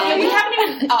than the kids. Yeah, we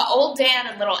haven't even... Old Dan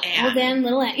and Little Ann. Old Dan,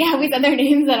 Little Ann. Yeah, we said their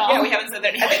names at all. Yeah, we haven't said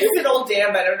their names. I think we said Old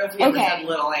Dan, but I don't know if we ever said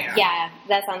Little Ann. Yeah,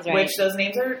 that sounds right. Which, those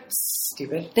names are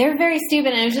stupid. They're very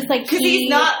stupid, and it was just like... Because he's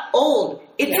not old.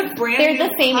 It's a brand new They're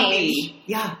the same puppy. age.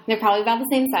 Yeah. They're probably about the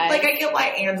same size. Like, I get why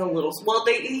Anne's a little... Well,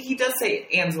 he does say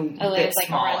Anne's a bit like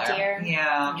smaller. A runtier?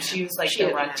 Yeah. She was like the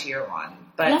runtier one.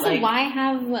 But and also, like, why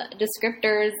have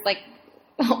descriptors like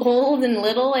old and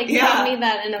little? Like, tell me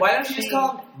that in a why don't you just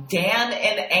call them Dan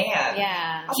and Ann?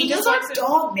 Yeah. Also, those aren't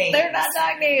dog names. They're not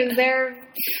dog names. They're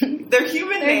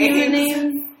human they're names. human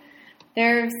names.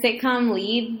 They're sitcom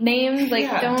lead names. Like,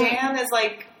 don't. Dan is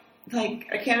like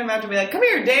I can't imagine being like, come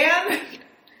here, Dan.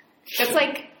 It's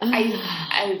like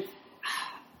I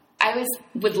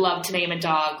would love to name a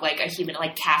dog like a human,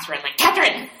 like Catherine. Like,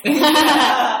 Catherine!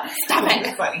 Stop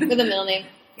it! Funny. With a middle name.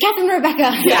 Catherine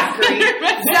Rebecca.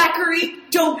 Zachary,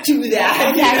 don't do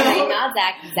that. Zachary, not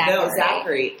Zachary. No,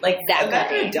 Zachary. Like, Zachary.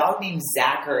 imagine a dog named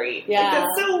Zachary. Yeah. Like,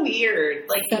 that's so weird.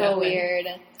 Like, So weird.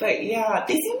 But yeah,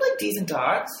 they seemed like decent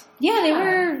dogs. Yeah, they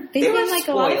were. They seemed like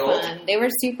spoiled. a lot of fun. They were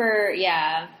super.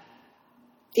 Yeah.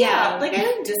 Yeah, like I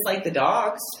didn't dislike the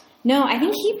dogs. No, I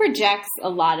think he projects a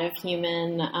lot of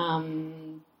human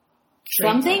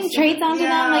traits onto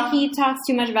them. Like, he talks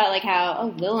too much about like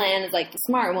how little Ann is like the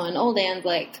smart one, old Ann's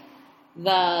like he's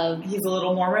a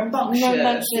little more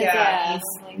rambunctious. Yeah.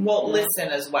 He won't listen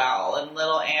as well, and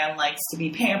little Ann likes to be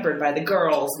pampered by the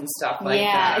girls and stuff like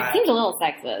that. Yeah, it seems a little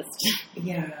sexist.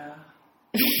 Yeah.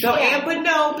 So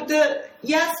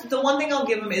the one thing I'll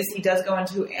give him is he does go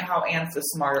into how Ann's the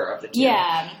smarter of the two.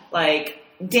 Yeah. Like,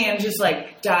 Dan just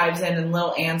like dives in, and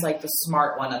little Ann's like the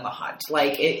smart one in the hunt.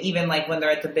 Like, even like when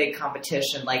they're at the big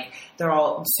competition, like they're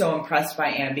all so impressed by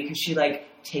Ann because she like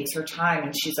takes her time,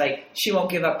 and she's like, she won't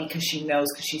give up because she knows,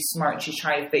 because she's smart and she's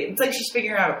trying to it's like she's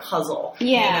figuring out a puzzle.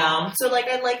 Yeah. You know? So like,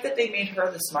 I like that they made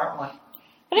her the smart one.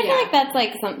 But I feel like that's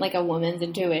like like a woman's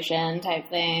intuition type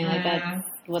thing. Like, that's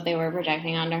what they were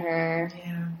projecting onto her.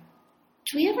 Yeah.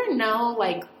 Do we ever know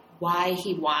like why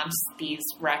he wants these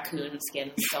raccoon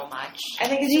skins so much? I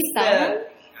think it's Does he just sell them?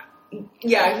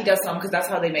 Yeah, he does some because that's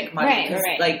how they make money. Right, 'Cause,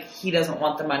 right. like, he doesn't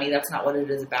want the money. That's not what it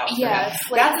is about. Yeah, for him.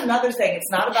 it's like- That's another thing.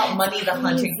 It's not about money. The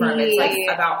hunting for him. It's like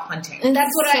about hunting.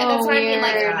 That's what I mean.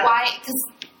 Like, weird. why? Because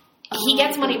he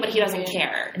gets money, but he doesn't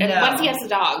care. And No. once he has the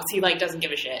dogs, he like doesn't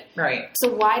give a shit. Right.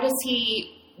 So why does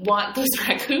he want those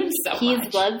raccoons so He's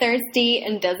much? bloodthirsty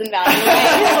and doesn't value it.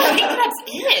 I think that's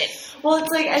it. Well, it's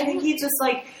like, I think he just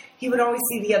like, he would always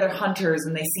see the other hunters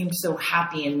and they seemed so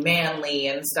happy and manly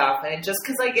and stuff. And it just,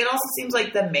 cause like, it also seems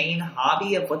like the main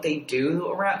hobby of what they do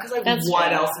around, cause like, That's what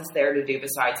true. else is there to do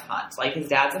besides hunt? Like, his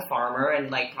dad's a farmer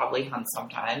and like probably hunts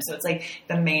sometimes. So it's like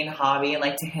the main hobby. And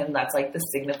like, to him, that's like the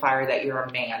signifier that you're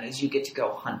a man, is you get to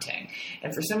go hunting.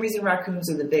 And for some reason,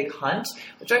 raccoons are the big hunt,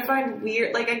 which I find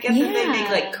weird. Like, I get that they make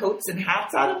like coats and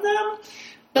hats out of them.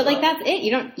 But like, that's it.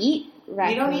 You don't eat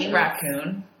raccoon. You don't eat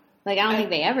raccoon. Like, I don't think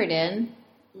they ever did.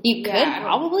 You could Yeah.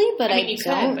 probably, but I mean, you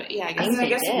don't. could, but yeah, I I guess. mean, I they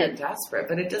guess if you're did. desperate,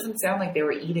 but it doesn't sound like they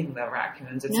were eating the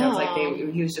raccoons. It No. sounds like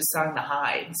he was just selling the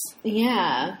hides.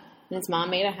 Yeah. And his mom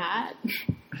made a hat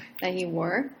that he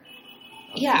wore.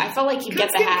 Yeah, I felt like you get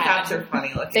the Coonskin hat. caps are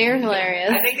funny looking. They're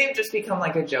hilarious. I think they've just become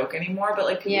like a joke anymore, but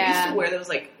like people used to wear those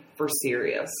like for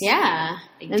serious. Yeah.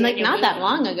 Like And like Daniel not that Boone.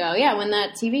 long ago. Yeah, when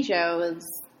that TV show was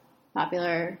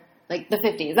popular. Like the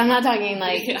 50s. I'm not talking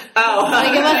like... Yeah. Oh.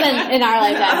 Like it wasn't in our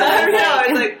lifetime. But I it don't was know. like,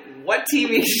 It's like, what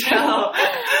TV show?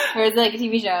 or it's like a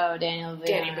TV show, Daniel Boone.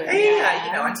 Daniel Boone. Yeah,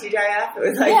 you know, on TGIF. It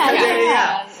was like,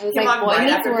 Yeah. It was Came like on Boy right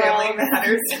Meets after World. Family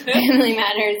Matters. Family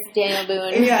Matters, Daniel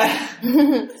Boone. Yeah.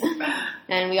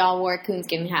 And we all wore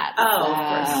coonskin hats. Oh, of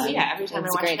course. Yeah, every time It's I a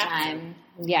watch great Netflix. time.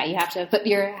 Yeah, you have to put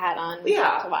your hat on to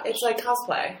Yeah, watch. it's like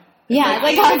cosplay. Yeah, it's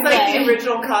like It's like cosplay. the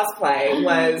original cosplay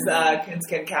was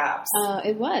coonskin caps.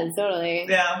 It was, totally.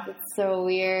 Yeah. It's so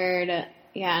weird.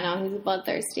 Yeah, no, he's a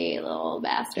bloodthirsty little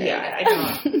bastard. Yeah, I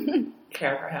don't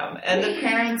care for him. And the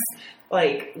parents,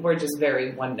 like, were just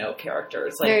very one-note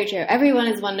characters. Like, Very true. Everyone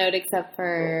is one note except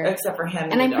for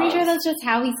him. and I'm the pretty sure dogs. that's just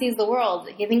how he sees the world.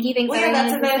 I think he thinks Well, yeah, everyone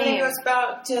that's is the another thing. same. It was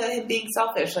about him being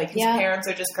selfish. Like, his Yeah. parents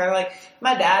are just kind of like,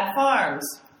 my dad farms.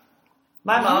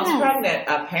 My mom's Yes. pregnant,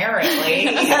 apparently.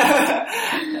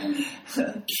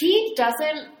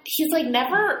 He's like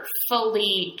never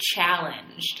fully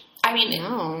challenged. I mean,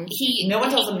 No. No one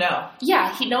tells him no.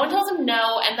 Yeah, no one tells him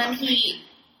no, and then he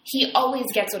always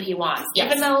gets what he wants. Yes.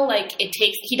 Even though, like,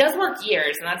 he does work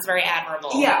years, and that's very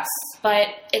admirable. Yes. But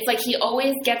it's like he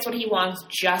always gets what he wants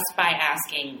just by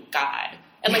asking God.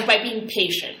 And, like, by being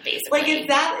patient, basically. Like, is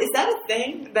that a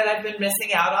thing that I've been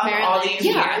missing out on all Apparently. these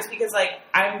Yeah. years? Because, like,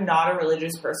 I'm not a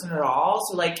religious person at all.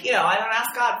 So, like, you know, I don't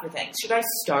ask God for things. Should I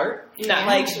start? No.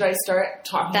 Like, should I start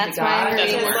talking That's to why God? I'm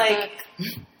reading Because, this like, book.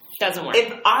 Doesn't work.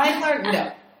 if I learn,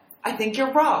 no, I think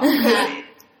you're wrong.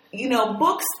 You know,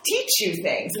 books teach you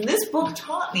things. And this book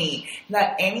taught me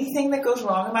that anything that goes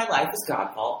wrong in my life is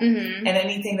God's fault. Mm-hmm. And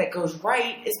anything that goes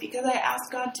right is because I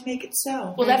asked God to make it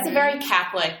so. Well, that's a very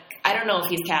Catholic. I don't know if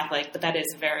he's Catholic, but that is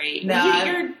very.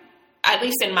 No, at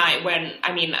least in my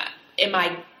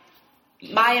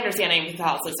understanding of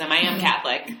Catholicism, I am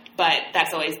Catholic, but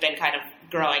that's always been kind of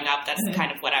growing up. That's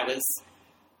kind of what I was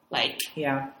like.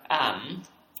 Yeah.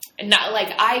 Not like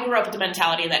I grew up with the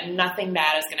mentality that nothing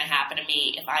bad is going to happen to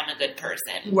me if I'm a good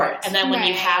person. Right. And then when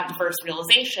you have the first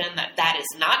realization that that is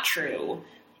not true,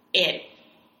 it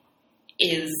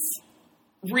is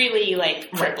really like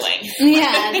crippling.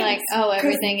 Yeah, it's like, oh,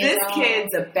 everything is this wrong.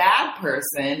 kid's a bad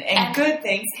person and good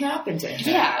things happen to him.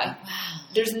 Yeah.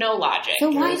 There's no logic. So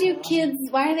why do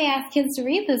they ask kids to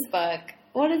read this book?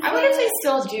 What is I wonder if they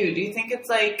still do. Do you think it's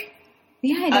like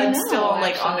Yeah, I don't know. Still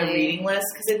like on the actually. reading list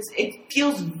because it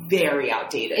feels very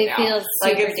outdated. It now. feels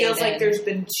like super it feels dated. like there's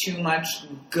been too much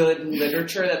good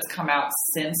literature that's come out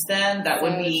since then that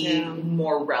would be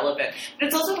more relevant. But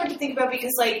it's also hard to think about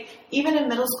because like even in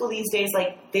middle school these days,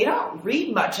 like they don't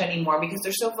read much anymore because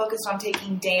they're so focused on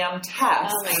taking damn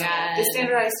tests. Oh my god, the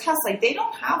standardized tests, like they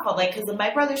don't have a because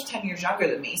my brother's 10 years younger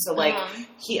than me, so like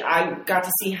I got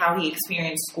to see how he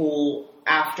experienced school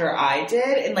after I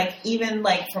did, and like even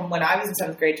like from when I was in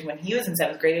 7th grade to when he was in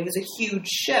 7th grade, it was a huge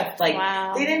shift. Like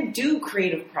they didn't do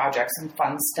creative projects and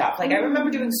fun stuff. Like I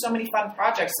remember doing so many fun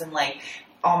projects in like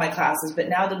all my classes, but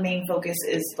now the main focus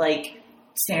is like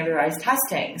standardized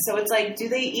testing. So it's like, do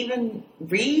they even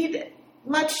read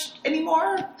much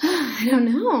anymore? I don't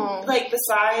know. Like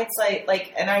besides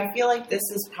like, and I feel like this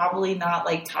is probably not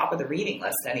like top of the reading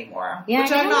list anymore. Yeah,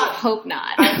 which I I'm not. hope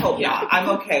not. I hope not. I'm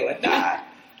okay with that.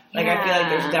 Like, I feel like Yeah.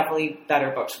 there's definitely better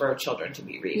books for children to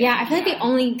be reading. Yeah, I feel like the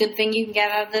only good thing you can get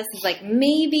out of this is, like,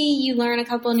 maybe you learn a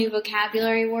couple new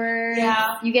vocabulary words.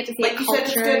 Yeah. You get to see Like a you culture,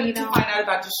 said, it's good you to know. find out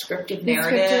about descriptive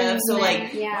narrative. So,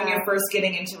 like, yeah. when you're first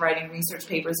getting into writing research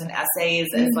papers and essays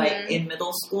as, like, in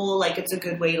middle school, like, it's a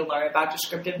good way to learn about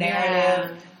descriptive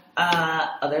narrative. Yeah.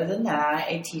 Other than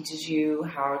that, it teaches you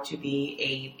how to be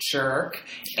a jerk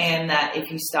and that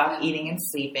if you stop eating and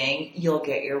sleeping, you'll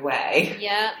get your way.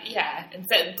 Yeah, yeah. And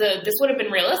so this would have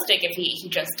been realistic if he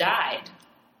just died.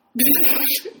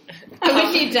 I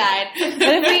wish he died.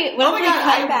 What if we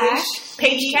cut back?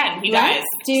 Page 10, he dies.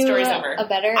 Do Story's over. a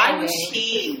better I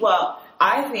ending. wish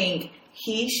I think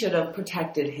he should have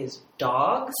protected his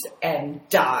dogs and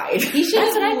died. He should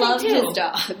That's what I have think, loved too. his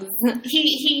dogs.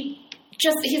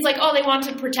 He's like, oh, they want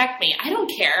to protect me. I don't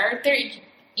care.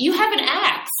 You have an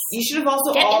axe. You should have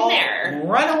also Get all in there.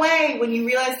 run away when you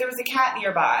realized there was a cat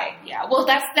nearby. Yeah, well,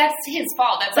 that's his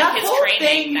fault. That's That like his whole training.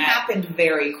 thing happened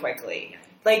very quickly.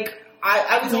 Like,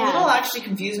 I was a little actually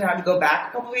confused and I had to go back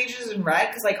a couple pages and read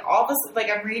because, like, all this, like,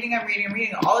 I'm reading.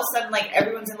 All of a sudden, like,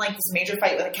 everyone's in, like, this major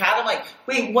fight with a cat. I'm like,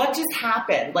 wait, what just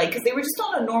happened? Like, because they were just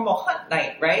on a normal hunt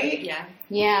night, right? Yeah.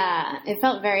 Yeah, it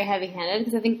felt very heavy-handed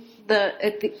because I think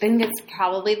it's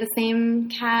probably the same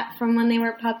cat from when they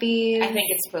were puppies. I think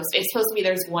it's supposed to be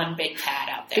there's one big cat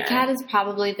out there. The cat is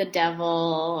probably the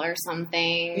devil or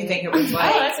something. You think it was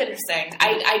like... Oh, that's interesting.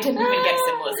 I didn't even get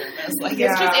symbolism in this. Like,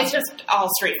 it's just all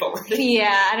straightforward.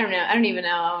 Yeah, I don't know. I don't even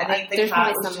know. I think the There's cat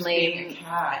probably was some just lame. being a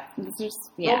cat.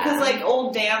 Yeah. Well, because, like,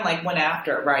 old Dan, like, went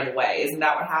after it right away. Isn't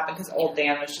that what happened? Because old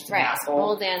Dan was just an asshole.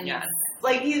 Old Dan. Yeah.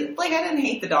 Like, I didn't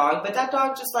hate the dog, but that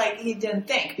dog just, like, he didn't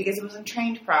think because it wasn't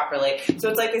trained properly. So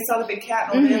it's like they saw the big cat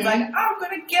and old Dan's like, I'm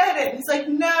going to get it. And he's like,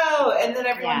 no. And then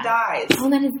everyone dies. Oh,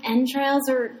 then his entrails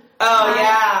are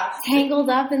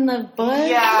tangled up in the bush.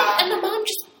 Yeah. And the mom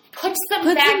just puts them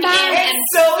back in and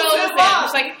sews sews them them. up.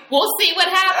 She's like, we'll see what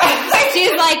happens.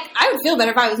 She's like, I would feel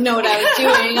better if I know what I was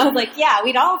doing. I was like, yeah,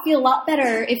 we'd all feel a lot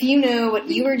better if you knew what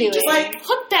you were doing. Just, like,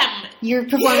 Put them. You're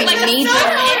performing like major.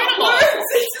 animals.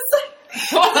 It's just like...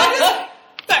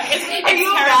 Are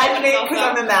you imagining it? Because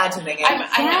I'm imagining it.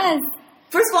 Yes.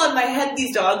 First of all, in my head,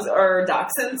 these dogs are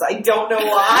dachshunds. I don't know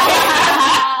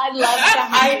why. I'd love to have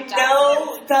I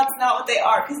know that's not what they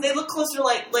are because they look closer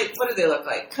like what do they look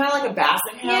like? Kind of like a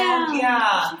basset hound.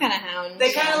 Yeah. Some kind of hound.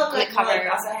 They kind of look like cover.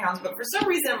 basset hounds, but for some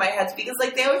reason in my head, it's because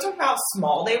like they always talk about how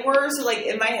small they were. So like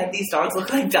in my head, these dogs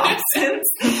look like dachshunds.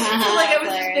 So like I was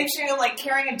just picturing him like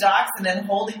carrying a dachshund and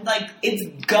holding like its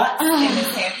guts in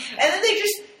his hand, and then they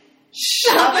just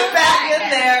shove it back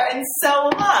in there and sew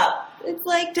them up. It's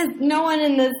like, no one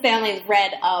in this family has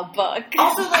read a book.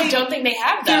 Also, like, I don't think they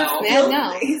have though.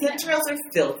 No. His entrails are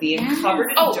filthy and covered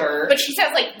in dirt. But she says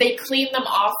like they clean them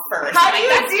off first. How like,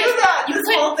 do you do that? You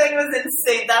This whole thing was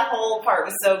insane. That whole part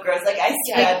was so gross. Like I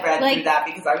read through that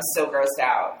because I was so grossed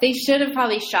out. They should have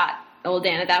probably shot old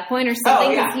Dan at that point or something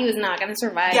because he was not going to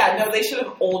survive. Yeah, no, they should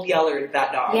have old Yellered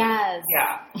that dog. Yes.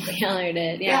 Yeah. Old Yeller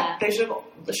did, They should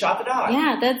have shot the dog.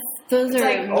 Yeah, those are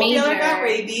like, major. Old Yeller got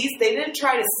rabies. They didn't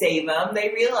try to save him.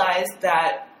 They realized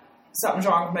that something's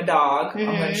wrong with my dog. I'm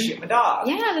going to shoot my dog.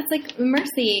 Yeah, that's like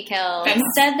mercy kill.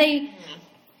 Instead, they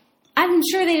I'm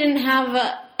sure they didn't have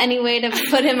any way to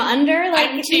put him under.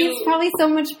 Like, he's probably so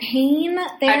much pain.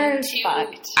 They're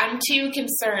fucked. I'm too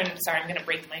concerned. Sorry, I'm going to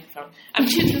break the microphone. I'm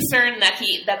too concerned that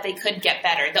they could get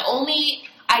better.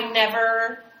 I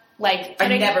never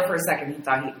for a second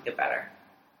thought he could get better.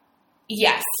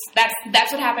 Yes,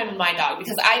 that's what happened with my dog,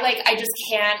 because I just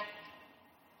can't.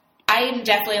 I am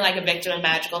definitely like a victim of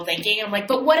magical thinking. I'm like,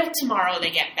 but what if tomorrow they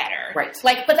get better? Right.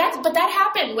 Like, but that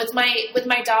happened with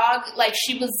my dog. Like,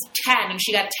 she was 10 and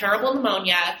she got terrible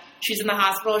pneumonia. She was in the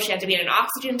hospital. She had to be in an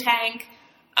oxygen tank.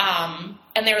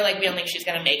 And they were like, we don't think she's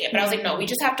going to make it. But I was like, no, we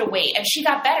just have to wait. And she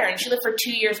got better, and she lived for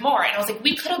 2 years more. And I was like,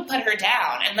 we could have put her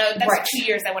down. And that's 2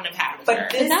 years I wouldn't have had with her.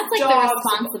 But that's like the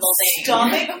responsible thing.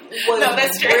 Stomach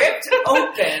was ripped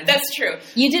open. That's true.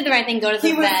 You did the right thing. Go to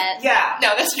the vet. Yeah.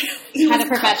 No, that's true. He had a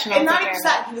professional. And not even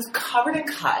that, he was covered in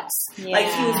cuts. Yeah. Like,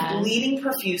 he was bleeding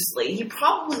profusely. He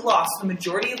probably lost the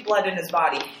majority of blood in his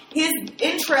body. His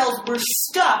entrails were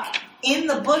stuck in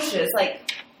the bushes.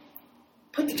 Like,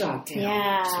 put the dog down.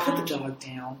 Yeah. Just put the dog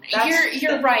down.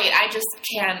 You're right. I just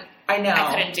can't. I know.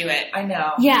 I couldn't do it. I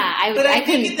know. Yeah, I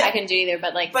couldn't do either.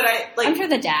 But I'm sure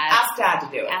the dad. Ask Dad to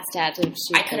do it. Ask Dad to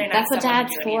shoot. That's what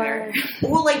Dad's for.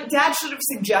 Well, like, Dad should have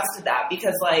suggested that,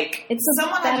 because, like, it's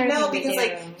someone had to know, because,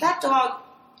 like, that dog,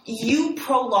 you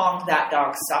prolonged that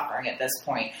dog's suffering at this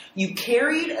point. You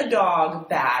carried a dog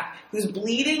back who's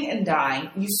bleeding and dying.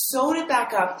 You sewed it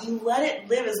back up. You let it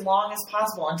live as long as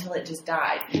possible until it just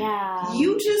died. Yeah.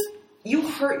 You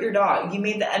hurt your dog. You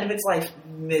made the end of its life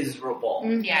miserable.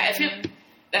 Mm-hmm. Yeah,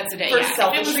 that's a day. For Yeah,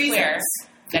 selfish if it was reasons. clear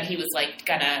that he was like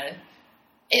gonna.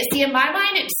 See, in my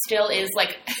mind, it still is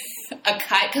like a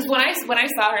cut, because when I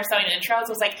saw her sewing an intro, I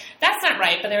was like, that's not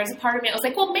right. But there was a part of me that was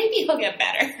like, well, maybe he'll get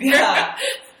better. Yeah.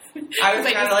 I was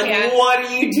kind of like, what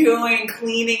are you doing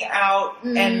cleaning out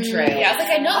entrails? Yeah, I was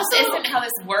like, I know this isn't how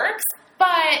this works, but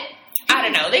I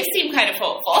don't know. They seem kind of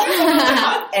hopeful.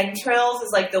 Entrails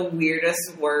is like the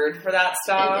weirdest word for that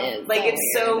stuff. It is like, so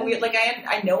it's so weird. weird. Like,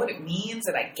 I know what it means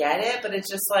and I get it, but it's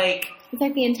just like... It's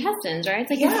like the intestines, right?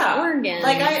 It's like an organ.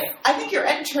 Like, I think your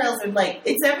entrails are like,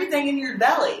 it's everything in your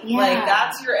belly. Yeah. Like,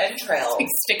 that's your entrails. It's like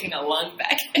sticking a lung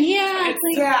back. Yeah. It's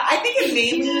like, Yeah, I think it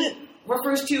mainly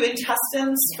refers to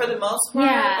intestines for the most part.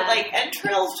 Yeah. But, like,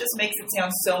 entrails just makes it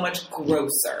sound so much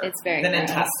grosser It's very than gross.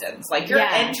 intestines. Like, your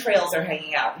entrails are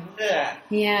hanging out. Ugh.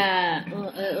 Yeah.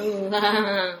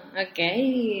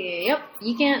 Okay. Yep.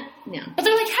 You can't. No. But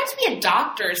there had to be a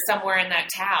doctor somewhere in that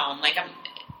town. Like,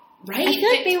 right? I feel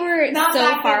like they were Not so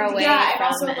back far then, away yeah, and from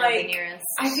also, the like, nearest.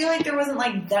 I feel like there wasn't,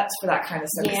 like, vets for that kind of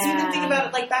stuff. Because even think about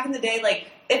it, like, back in the day, like,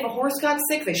 if a horse got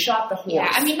sick, they shot the horse. Yeah,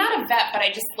 I mean, not a vet, but I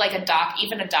just, like,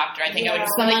 even a doctor. I think I would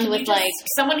just someone like, with, like,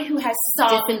 someone who has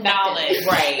some knowledge.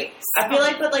 Right. I feel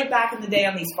like, but, like, back in the day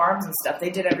on these farms and stuff, they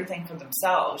did everything for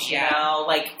themselves, you know?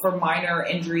 Like, for minor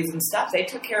injuries and stuff, they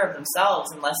took care of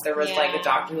themselves unless there was, like, a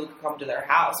doctor who could come to their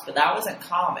house. But that wasn't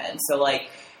common. So, like,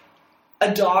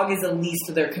 a dog is the least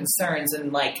of their concerns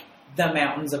in, like, the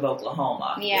mountains of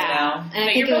Oklahoma. Yeah. You know? And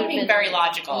I You're both being very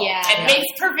logical. Yeah. It makes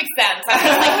perfect sense. I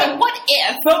was like, but what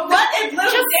if? But what if little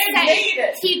Just Dave say made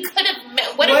it? he could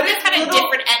have... What if this had a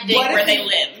different ending where they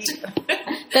lived?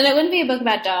 Then it wouldn't be a book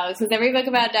about dogs, because every book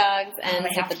about dogs ends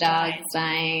with the dogs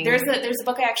dying. There's a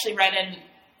book I actually read in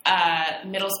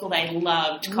middle school that I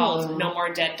loved called No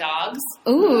More Dead Dogs.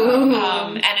 Ooh.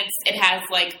 And it has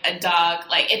like a dog,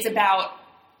 like it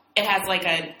has like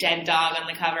a dead dog on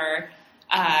the cover,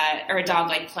 or a dog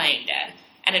like playing dead.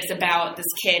 And it's about this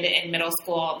kid in middle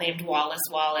school named Wallace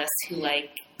who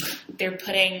like,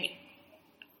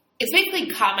 it's basically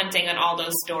commenting on all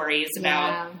those stories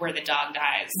about where the dog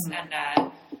dies. And I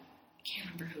can't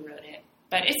remember who wrote it.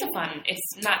 But it's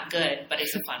not good, but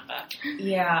it's a fun book.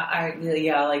 Yeah,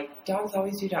 like, dogs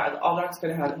always do die. All Dogs Go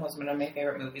to Heaven was one of my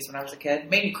favorite movies when I was a kid.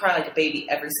 Made me cry like a baby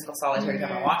every single solitary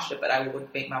time I watched it, but I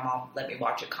would make my mom let me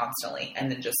watch it constantly and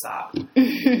then just sob.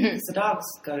 So dogs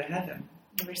go to heaven.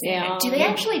 Yeah. Do they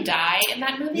actually die in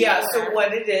that movie? Yeah, so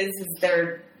what it is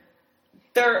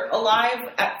they're alive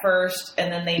at first,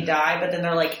 and then they die, but then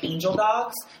they're like angel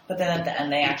dogs, but then at the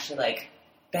end they actually, like,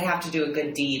 they have to do a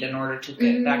good deed in order to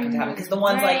get back into heaven. Because the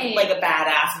one's like a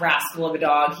badass rascal of a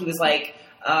dog. He was like,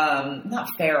 not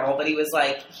feral, but he was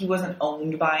like, he wasn't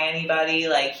owned by anybody.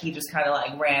 Like, he just kind of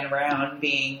like ran around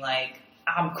being like,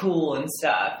 I'm cool and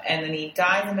stuff. And then he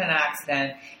dies in an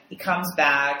accident. He comes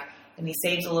back and he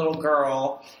saves a little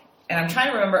girl. And I'm trying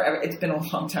to remember. It's been a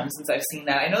long time since I've seen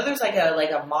that. I know there's like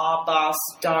a mob boss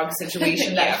dog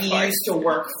situation that he used to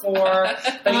work for.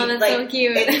 But that's so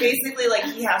cute. It's basically like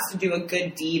he has to do a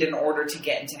good deed in order to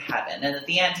get into heaven. And at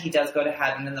the end, he does go to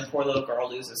heaven, and the poor little girl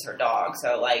loses her dog.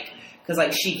 So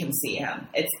because she can see him.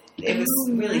 It was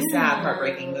really sad,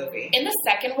 heartbreaking movie. In the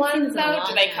second one, though,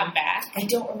 do they come back? I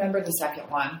don't remember the second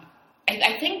one.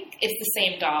 I think it's the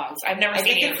same dogs. I've never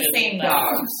seen it's the same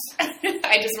dogs.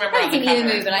 I just remember. I haven't seen either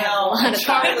movie, but I have a lot of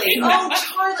Charlie.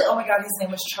 Charlie. Oh my God, his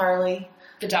name was Charlie.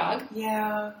 The dog?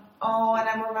 Yeah. Oh, and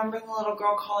I'm remembering the little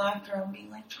girl calling after him,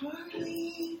 being like,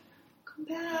 Charlie, come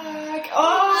back.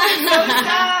 Oh, it's so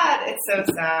sad. It's so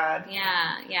sad.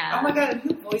 Yeah. Oh my God, and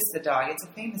who voiced the dog? It's a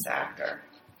famous actor.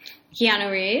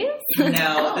 Keanu Reeves?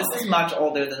 No, this is much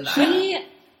older than that.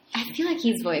 I feel like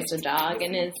he's voiced a dog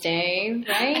in his day,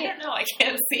 right? I don't know. I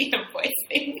can't see him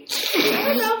voicing. I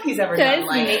don't know if he's ever done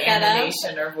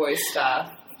animation or voice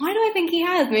stuff. Why do I think he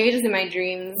has? Maybe just in my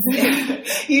dreams.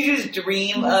 You just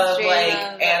dream of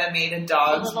animated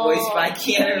dogs voiced by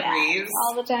Keanu Reeves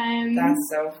all the time. That's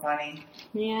so funny.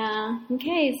 Yeah.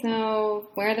 Okay, so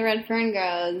Where the Red Fern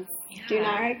Grows. Yeah. Do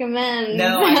not recommend.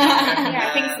 No, I don't recommend.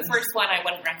 I think it's the first one I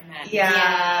wouldn't recommend.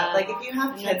 Yeah, if you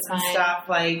have kids and stuff,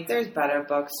 there's better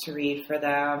books to read for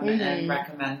them and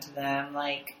recommend to them.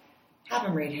 Have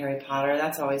them read Harry Potter.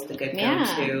 That's always the good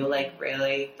go-to.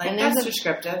 Really. That's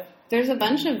descriptive. There's a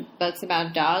bunch of books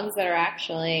about dogs that are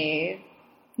actually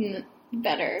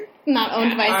better. Not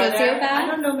owned by sociopaths. I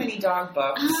don't know many dog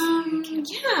books.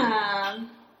 Yeah.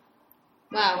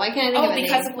 Wow, why can't I think of it?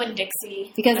 Because of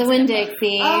Winn-Dixie. Because of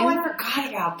Winn-Dixie. Oh, I forgot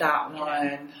about that one. I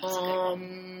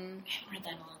haven't read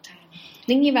that in a long time.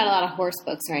 Thinking about a lot of horse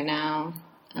books right now.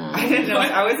 I didn't know.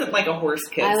 I wasn't a horse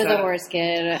kid. I was a horse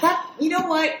kid. You know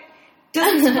what?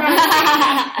 Doesn't surprise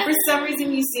me. For some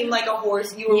reason, you seem like a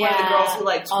horse. You were one of the girls who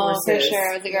liked horses. Oh, for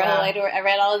sure. I was a girl who liked horses. I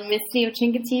read all the Misty of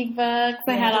Chincoteague books.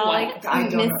 I had all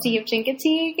Misty of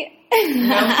Chincoteague.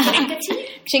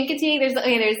 Chincoteague.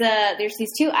 There's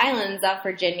these two islands off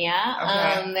Virginia.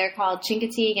 Okay. They're called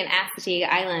Chincoteague and Assateague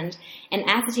Island. And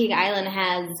Assateague Island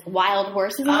has wild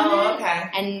horses on it. Oh, okay.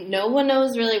 And no one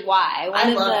knows really why.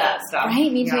 I love that stuff.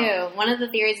 Right, me too. One of the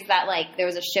theories is that there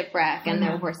was a shipwreck and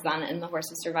there were horses on it and the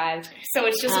horses survived. So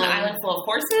it's just an island full of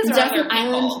horses? Or just are an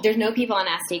island. There's no people on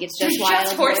Assateague. It's just wild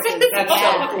horses. That's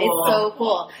so cool. It's so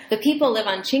cool. The people live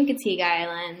on Chincoteague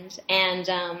Island,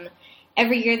 and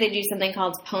every year they do something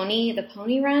called the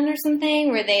Pony Run or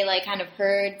something, where they kind of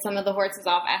herd some of the horses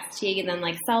off Assateague and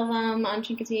then sell them on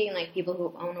Chincoteague, and people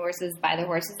who own horses buy the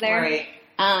horses there. Right.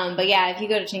 But yeah, if you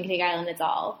go to Chincoteague Island, it's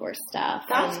all horse stuff.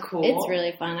 That's cool. It's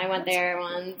really fun. I went there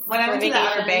once. When I went to the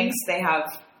Outer Banks, they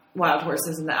have wild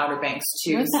horses in the Outer Banks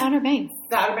too. What's the Outer Banks?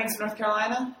 The Outer Banks of North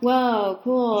Carolina. Whoa,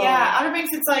 cool. Yeah, Outer Banks.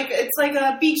 It's like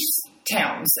a beach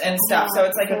towns and stuff. So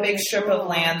it's a big strip of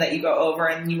land that you go over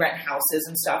and you rent houses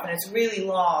and stuff, and it's really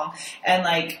long, and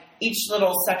each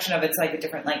little section of it's a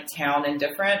different town and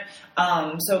different.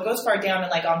 So it goes far down,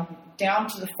 and on down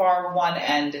to the far one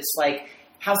end, it's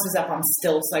houses up on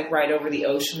stilts, right over the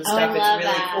ocean and stuff. It's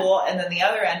really cool. And then the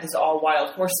other end is all wild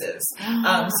horses.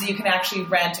 So you can actually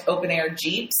rent open air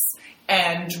Jeeps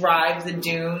and drive the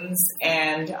dunes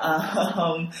and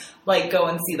go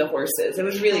and see the horses. It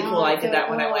was really cool. I did that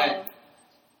when I went.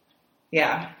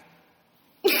 Yeah.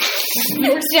 We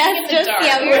were sitting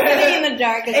in the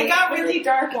dark. It got really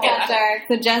dark. It got dark.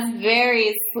 So Jess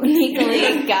very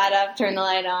sneakily got up, turned the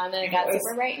light on, and it got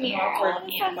super bright in here.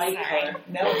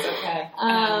 No, it's okay.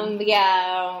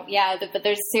 But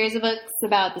there's a series of books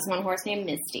about this one horse named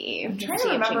Misty. I'm trying to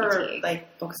remember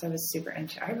books I was super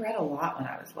into. I read a lot when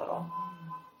I was little.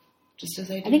 Just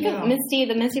as I do now.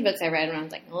 The Misty books I read when I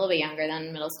was a little bit younger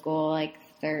than middle school,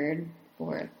 3rd,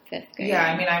 4th, 5th grade. Yeah,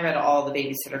 I read all the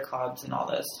Babysitter Clubs and all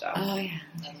those stuff. Oh, yeah.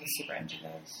 I was super into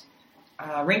those.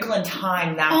 Wrinkle in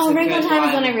Time, that's Wrinkle in Time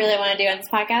is one I really want to do on this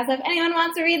podcast. If anyone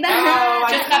wants to read that. Oh,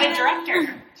 just got a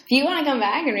director. If you want to come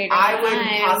back and read I would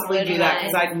possibly do that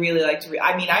because I'd really like to read.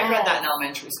 I read that in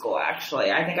elementary school, actually.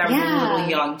 I think I was a little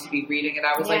young to be reading it.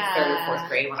 I was 3rd or 4th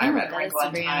grade when I read Wrinkle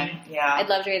in Time. Yeah. I'd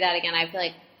love to read that again. I feel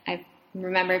I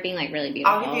remember it being really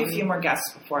beautiful. I'll give you a few more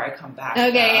guests before I come back.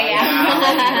 Okay,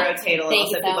 I'll rotate a little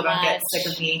so people don't get sick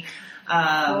of me. But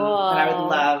I would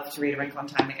love to read A Wrinkle in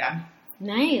Time again.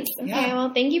 Nice. Okay,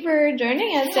 well, thank you for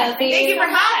joining us, Chelsea. Thank you for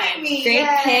having me. Great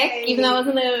pick. Even though it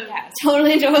wasn't a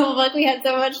totally enjoyable book, we had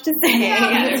so much to say.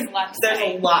 Yeah, there's a lot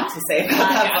to say about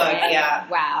that book. Yeah.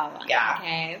 Wow. Yeah.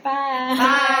 Okay, bye.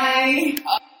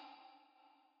 Bye.